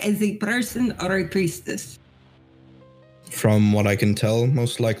summoned as a person or a priestess? From what I can tell,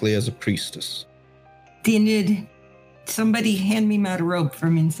 most likely as a priestess. Then did somebody hand me my robe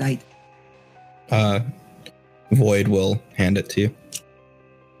from inside? Void will hand it to you.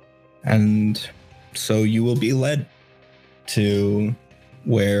 And so you will be led to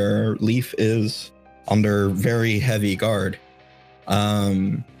where Leaf is under very heavy guard.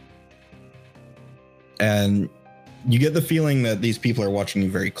 And you get the feeling that these people are watching you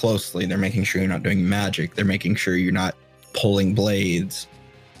very closely. They're making sure you're not doing magic. They're making sure you're not pulling blades.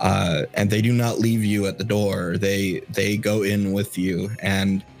 And they do not leave you at the door. They go in with you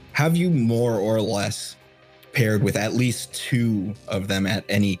and have you more or less paired with at least two of them at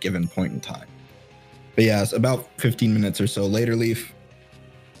any given point in time. But yes, about 15 minutes or so later, Leaf,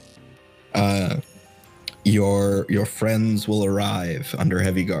 your friends will arrive under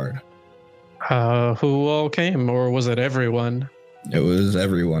heavy guard. Who all came, or was it everyone? It was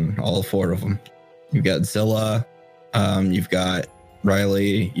everyone, all four of them. You've got Zilla, you've got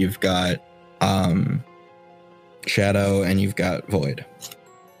Riley, you've got Shadow, and you've got Void.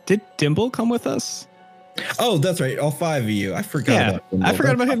 Did Dimble come with us? Oh, that's right. All five of you. I forgot about him. I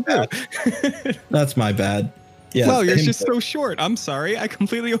forgot about him too. That's my bad. Yeah. Wow, you're just so short. I'm sorry. I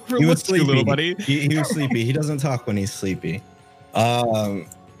completely overlooked you, little buddy. He was sleepy. He doesn't talk when he's sleepy.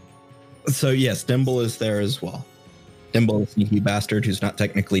 So yes, Dimble is there as well. Dimble, a sneaky bastard who's not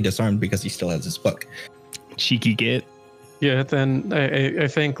technically disarmed because he still has his book. Cheeky git. Yeah, then I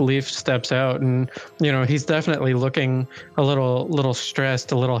think Leaf steps out, and he's definitely looking a little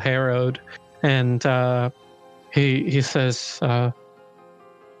stressed, a little harrowed, and he says,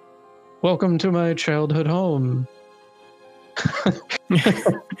 "Welcome to my childhood home."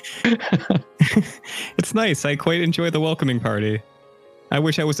 It's nice. I quite enjoy the welcoming party. I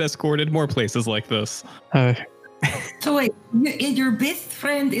wish I was escorted more places like this. So wait, your best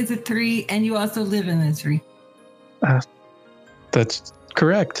friend is a tree, and you also live in a tree. That's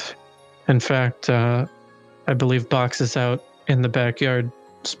correct. In fact, I believe Box is out in the backyard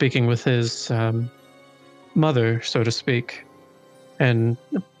speaking with his mother, so to speak. And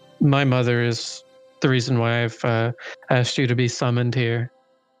my mother is the reason why I've asked you to be summoned here.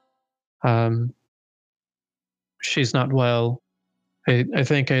 She's not well. I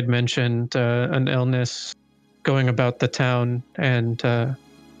think I'd mentioned an illness going about the town, and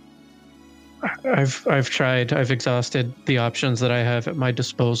I've tried. I've exhausted the options that I have at my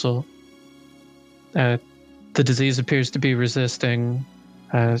disposal. The disease appears to be resisting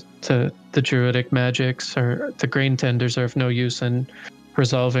to the druidic magics, or the grain tenders are of no use in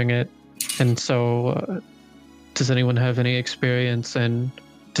resolving it. And so, does anyone have any experience in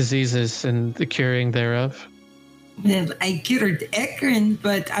diseases and the curing thereof? Well, I cured Ekron,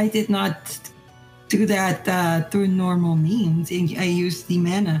 but I did not do that through normal means. I used the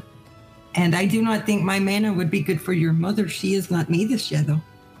mana. And I do not think my mana would be good for your mother. She is not made of shadow.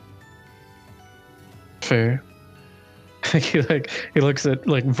 Fair. he looks at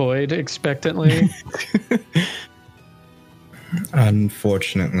Void expectantly.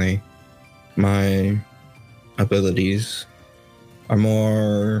 Unfortunately, my abilities are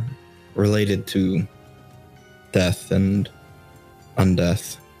more related to death and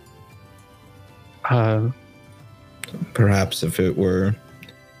undeath. Perhaps if it were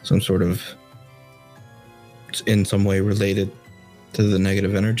some sort of, in some way related to the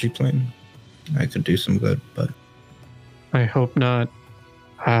negative energy plane, I could do some good, but I hope not.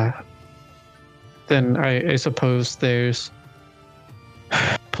 Then I suppose there's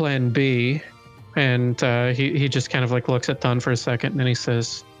plan B, and he just kind of looks at Thun for a second, and then he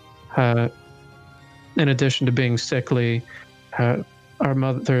says, in addition to being sickly, my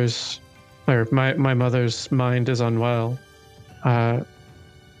mother's mind is unwell.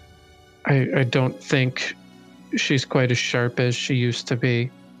 I don't think she's quite as sharp as she used to be.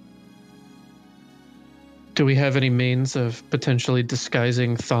 Do we have any means of potentially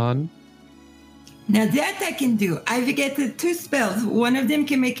disguising Thon? Now that I can do. I've got the two spells. One of them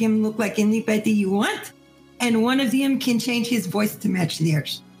can make him look like anybody you want, and one of them can change his voice to match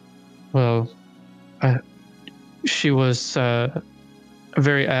theirs. Well, she was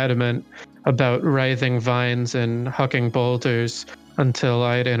very adamant about writhing vines and hucking boulders until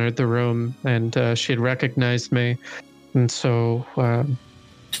I had entered the room and she had recognized me. And so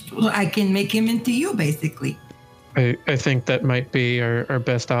Well, I can make him into you, basically. I think that might be our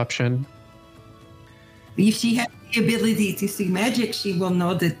best option. If she has the ability to see magic, she will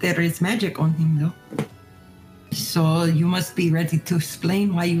know that there is magic on him, though. So you must be ready to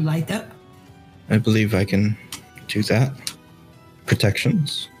explain why you light up. I believe I can do that.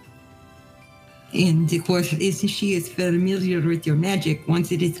 Protections. And of course, if she is familiar with your magic,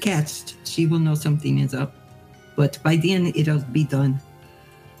 once it is cast, she will know something is up. But by then, it'll be done.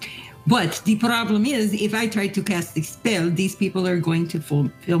 But the problem is, if I try to cast a spell, these people are going to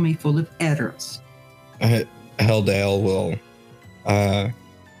fill me full of arrows. Heldale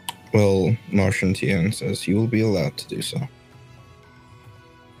will motion to you and says, "You will be allowed to do so."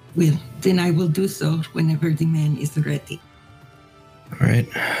 Well, then I will do so whenever the man is ready. All right.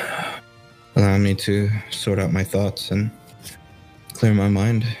 Allow me to sort out my thoughts and clear my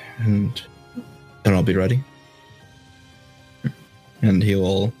mind, and then I'll be ready. And he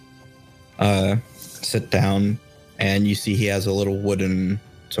will sit down, and you see he has a little wooden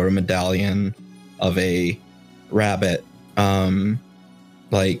sort of medallion of a rabbit,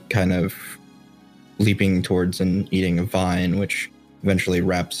 like kind of leaping towards and eating a vine, which eventually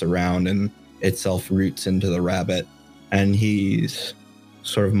wraps around and itself roots into the rabbit. And he's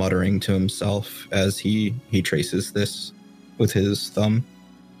sort of muttering to himself as he traces this with his thumb.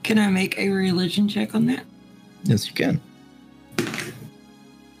 Can I make a religion check on that? Yes, you can.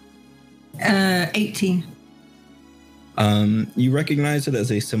 18. You recognize it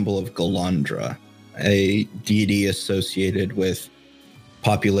as a symbol of Galandra, a deity associated with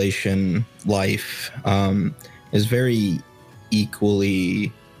population life, is very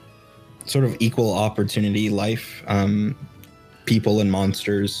equally, sort of equal opportunity life, people and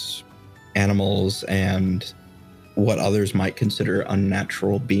monsters, animals, and what others might consider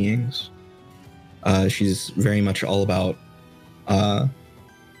unnatural beings. She's very much all about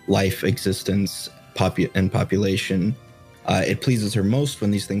life, existence, and population. It pleases her most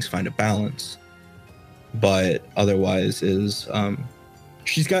when these things find a balance, but otherwise is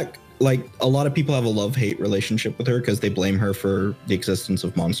she's got, like, a lot of people have a love-hate relationship with her because they blame her for the existence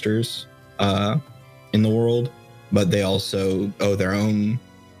of monsters in the world, but they also owe their own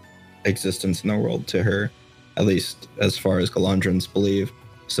existence in the world to her, at least as far as Galandrans believe.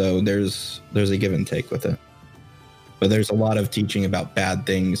 So there's a give and take with it. But there's a lot of teaching about bad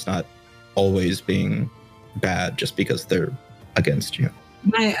things not always being bad just because they're against you.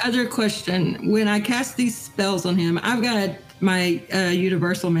 My other question, when I cast these spells on him, I've got my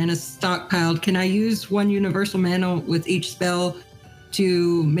universal mana stockpiled. Can I use one universal mana with each spell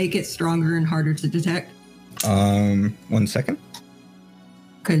to make it stronger and harder to detect? 1 second.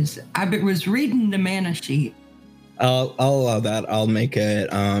 Because I was reading the mana sheet. I'll allow that. I'll make it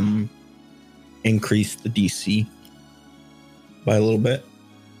increase the DC by a little bit.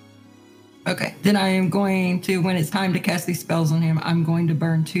 Okay, then I am going to, when it's time to cast these spells on him, I'm going to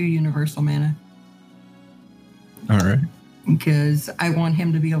burn 2 universal mana. All right. Because I want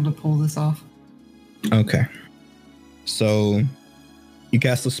him to be able to pull this off. Okay. So you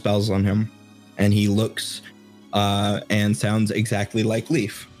cast the spells on him, and he looks and sounds exactly like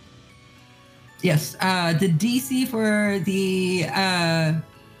Leaf. Yes, the DC for the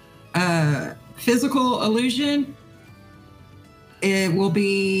physical illusion, it will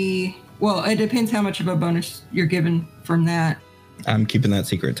be, well, it depends how much of a bonus you're given from that. I'm keeping that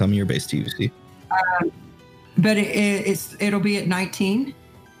secret. Tell me your base TUC. But it'll be at 19.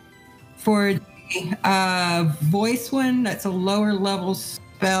 For the voice one, that's a lower level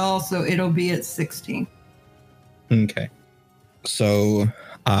spell, so it'll be at 16. Okay. So,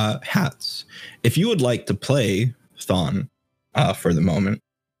 Hats, if you would like to play Thon for the moment,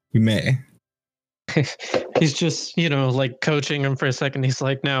 you may. He's just, like coaching him for a second. He's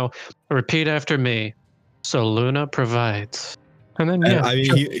like, now repeat after me. So Luna provides. And then, yeah. I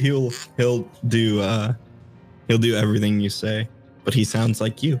mean, he'll do everything you say, but he sounds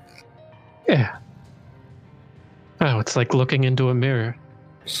like you. Yeah. Oh, it's like looking into a mirror.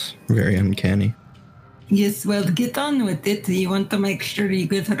 It's very uncanny. Yes, well, get on with it. You want to make sure you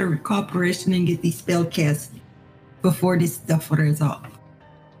get her cooperation and get the spell cast before this stuff wears off.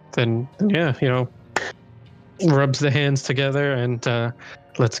 Then, yeah, rubs the hands together and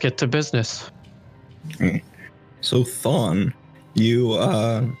let's get to business. Okay. So Thon, you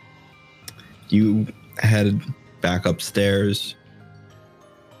head back upstairs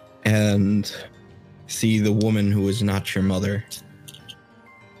and see the woman who is not your mother.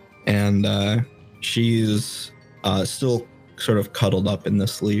 And she's still sort of cuddled up in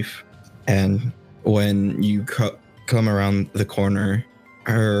this leaf. And when you come around the corner,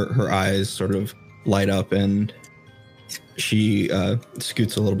 her eyes sort of light up, and she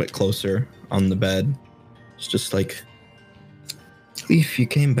scoots a little bit closer on the bed. It's just like, Leaf, you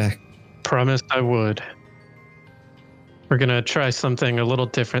came back. Promised I would. We're gonna try something a little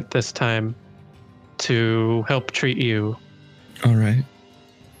different this time to help treat you. All right.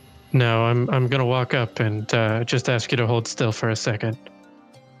 No, I'm gonna walk up and just ask you to hold still for a second.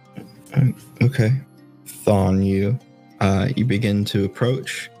 Okay. Thon, you begin to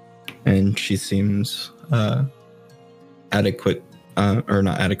approach, and she seems adequate, or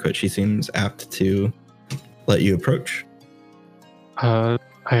not adequate. She seems apt to let you approach. I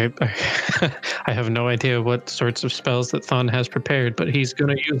I have no idea what sorts of spells that Thon has prepared, but he's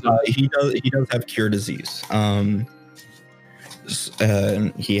gonna use them. He does have cure disease.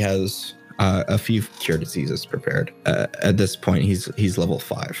 He has a few cure diseases prepared. At this point, he's level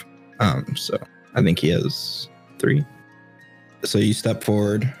 5. So I think he has 3. So you step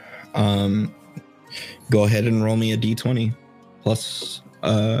forward. Go ahead and roll me a d20 plus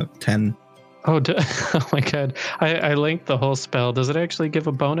 10. Oh, oh my god! I linked the whole spell. Does it actually give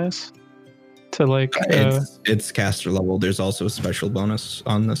a bonus to like? It's caster level. There's also a special bonus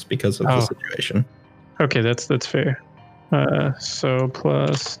on this because of the situation. Okay, that's fair. So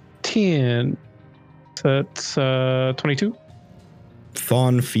plus 10. That's 22.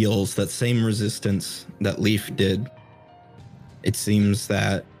 Thon feels that same resistance that Leaf did. It seems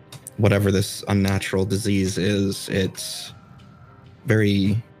that whatever this unnatural disease is, it's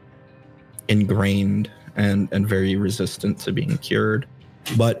very ingrained and very resistant to being cured.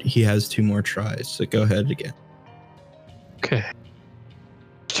 But he has 2 more tries, so go ahead again. Okay.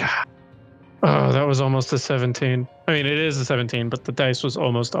 Oh, that was almost a 17. I mean, it is a 17, but the dice was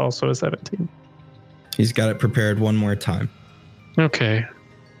almost also a 17. He's got it prepared one more time. Okay.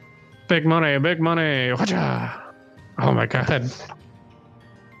 Big money, big money. Oh my god.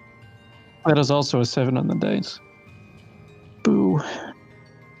 That is also a 7 on the dice. Boo.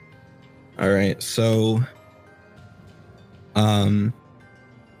 All right, so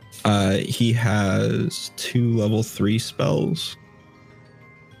he has 2 level 3 spells.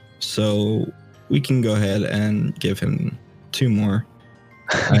 So we can go ahead and give him 2 more.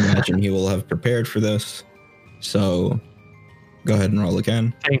 I imagine he will have prepared for this. So go ahead and roll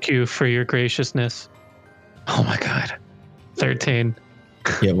again. Thank you for your graciousness. Oh my god. 13.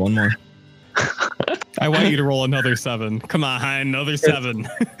 Yeah, 1 more. I want you to roll another 7. Come on, another 7.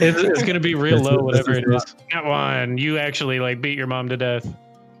 It's going to be real low, whatever it is is. Not 1. You actually like beat your mom to death.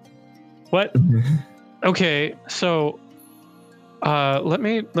 What? Okay, so let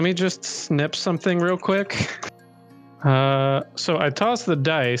me just snip something real quick. So I tossed the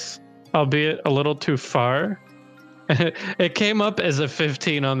dice, albeit a little too far. It came up as a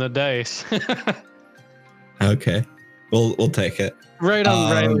 15 on the dice. Okay, we'll take it. Right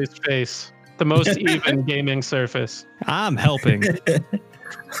on Riley's face. The most even gaming surface. I'm helping.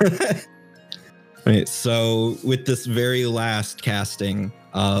 Right, so with this very last casting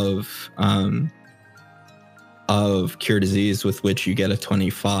of cure disease, with which you get a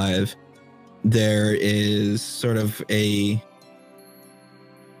 25, there is sort of a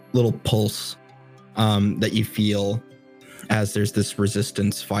little pulse that you feel as there's this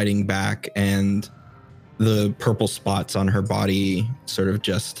resistance fighting back, and the purple spots on her body sort of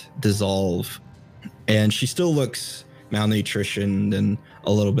just dissolve. And she still looks malnutritioned and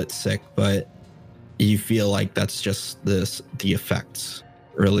a little bit sick, but you feel like that's just the effects,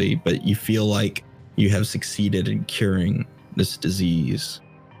 really. But you feel like you have succeeded in curing this disease.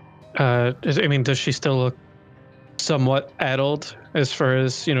 Does she still look somewhat addled as far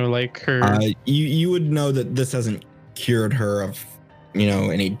as, like her... You would know that this hasn't cured her of,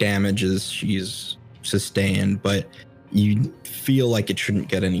 any damages she's sustained, but you feel like it shouldn't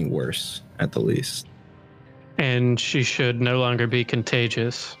get any worse, at the least. And she should no longer be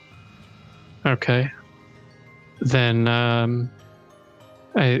contagious. Okay. Then I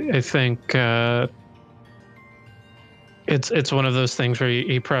think it's one of those things where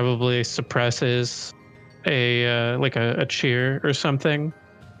he probably suppresses a cheer or something,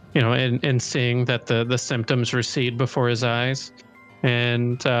 in seeing that the symptoms recede before his eyes,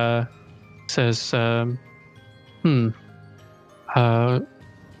 and says,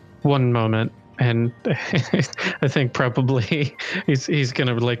 one moment. And I think probably he's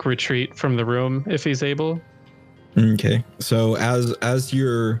gonna retreat from the room if he's able. Okay. So as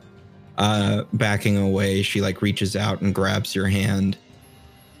you're backing away, she reaches out and grabs your hand,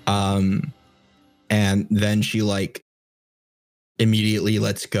 and then she immediately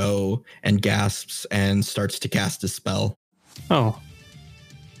lets go and gasps and starts to cast a spell. Oh.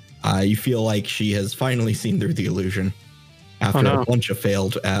 You feel like she has finally seen through the illusion after a bunch of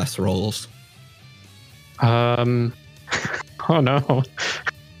failed ass rolls. Oh no.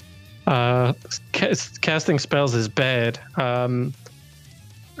 Casting spells is bad. I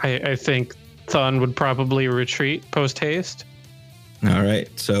think Thon would probably retreat post haste. All right,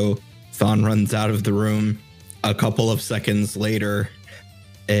 so Thon runs out of the room. A couple of seconds later,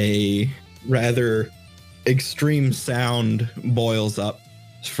 a rather extreme sound boils up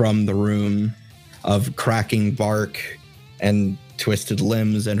from the room of cracking bark and twisted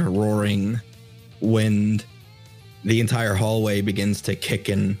limbs and a roaring wind. The entire hallway begins to kick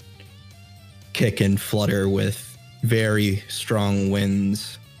and flutter with very strong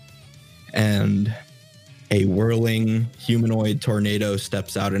winds, and a whirling humanoid tornado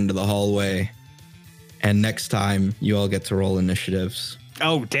steps out into the hallway. And next time, you all get to roll initiatives.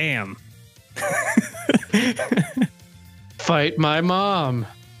 Oh, damn. Fight my mom.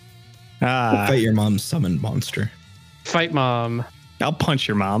 Fight your mom's summoned monster. Fight mom. I'll punch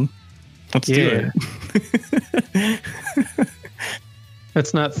your mom. Let's do it.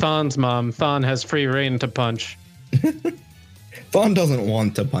 That's not Thon's mom. Thon has free reign to punch. Thon doesn't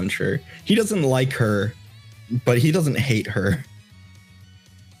want to punch her. He doesn't like her, but he doesn't hate her.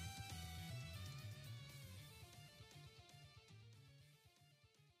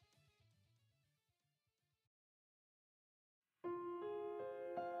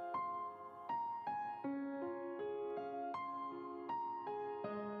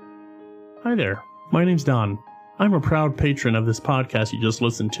 Hi there, my name's Don. I'm a proud patron of this podcast you just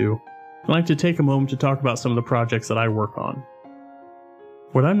listened to. I'd like to take a moment to talk about some of the projects that I work on.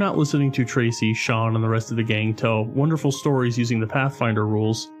 When I'm not listening to Tracy, Sean, and the rest of the gang tell wonderful stories using the Pathfinder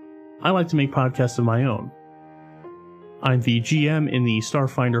rules, I like to make podcasts of my own. I'm the GM in the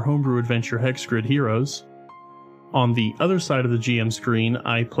Starfinder homebrew adventure Hexgrid Heroes. On the other side of the GM screen,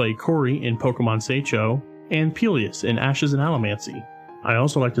 I play Corey in Pokemon Seicho, and Peleus in Ashes and Allomancy. I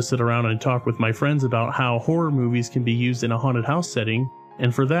also like to sit around and talk with my friends about how horror movies can be used in a haunted house setting,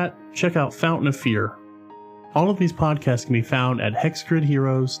 and for that, check out Fountain of Fear. All of these podcasts can be found at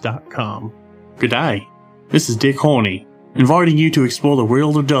hexgridheroes.com. Good day, this is Dick Horney, inviting you to explore the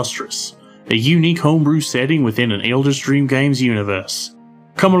world of Dustris, a unique homebrew setting within an Eldritch Dream Games universe.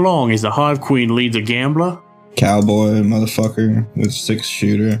 Come along as the Hive Queen leads a gambler, cowboy motherfucker with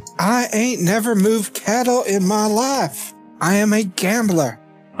 6-shooter. I ain't never moved cattle in my life. I am a gambler.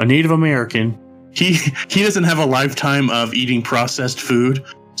 A Native American. He doesn't have a lifetime of eating processed food,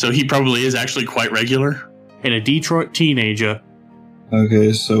 so he probably is actually quite regular. And a Detroit teenager.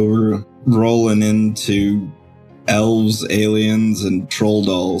 Okay, so we're rolling into elves, aliens, and troll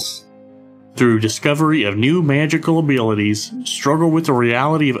dolls. Through discovery of new magical abilities, struggle with the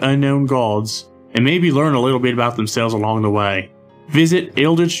reality of unknown gods, and maybe learn a little bit about themselves along the way. Visit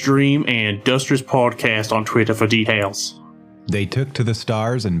Eldritch Dream and Dustris Podcast on Twitter for details. They took to the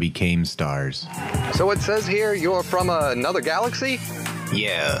stars and became stars. So it says here you're from another galaxy?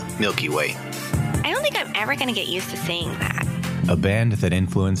 Yeah, Milky Way. I don't think I'm ever going to get used to saying that. A band that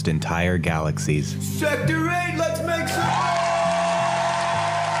influenced entire galaxies. Sector 8, let's make some...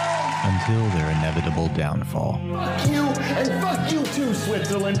 Until their inevitable downfall. Fuck you, and fuck you too,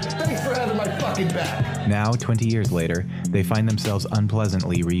 Switzerland. Thanks for having my fucking back. Now, 20 years later, they find themselves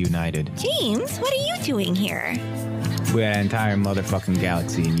unpleasantly reunited. James, what are you doing here? We're an entire motherfucking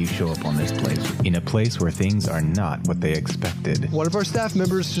galaxy and you show up on this place. In a place where things are not what they expected. One of our staff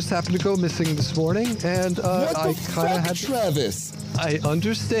members just happened to go missing this morning, and I kind of had to... Travis? I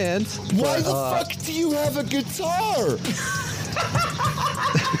understand. Why the fuck do you have a guitar?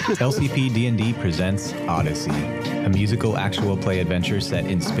 LCP D&D presents Odyssey, a musical actual play adventure set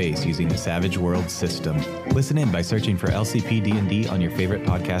in space using the Savage Worlds system. Listen in by searching for LCP D&D on your favorite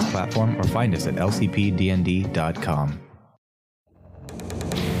podcast platform or find us at lcpdnd.com.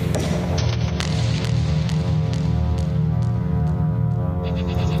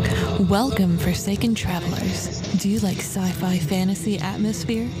 Welcome, Forsaken Travelers. Do you like sci-fi fantasy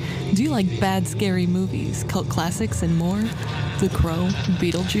atmosphere? Do you like bad, scary movies, cult classics, and more? The Crow,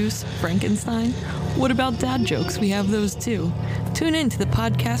 Beetlejuice, Frankenstein? What about dad jokes? We have those too. Tune in to the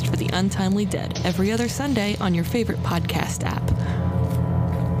podcast for the Untimely Dead every other Sunday on your favorite podcast app.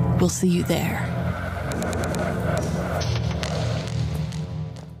 We'll see you there.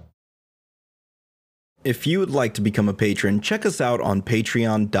 If you would like to become a patron, check us out on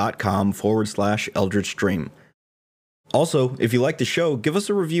patreon.com/Eldritch Dream. Also, if you like the show, give us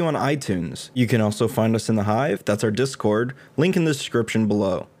a review on iTunes. You can also find us in the Hive, that's our Discord, link in the description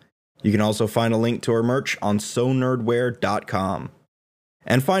below. You can also find a link to our merch on sonerdwear.com.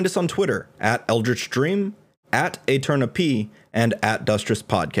 And find us on Twitter at Eldritch Dream at Eternap and at Dustress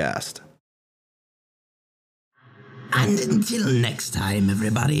Podcast. And until next time,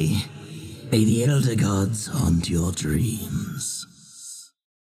 everybody, may the Elder Gods haunt your dreams.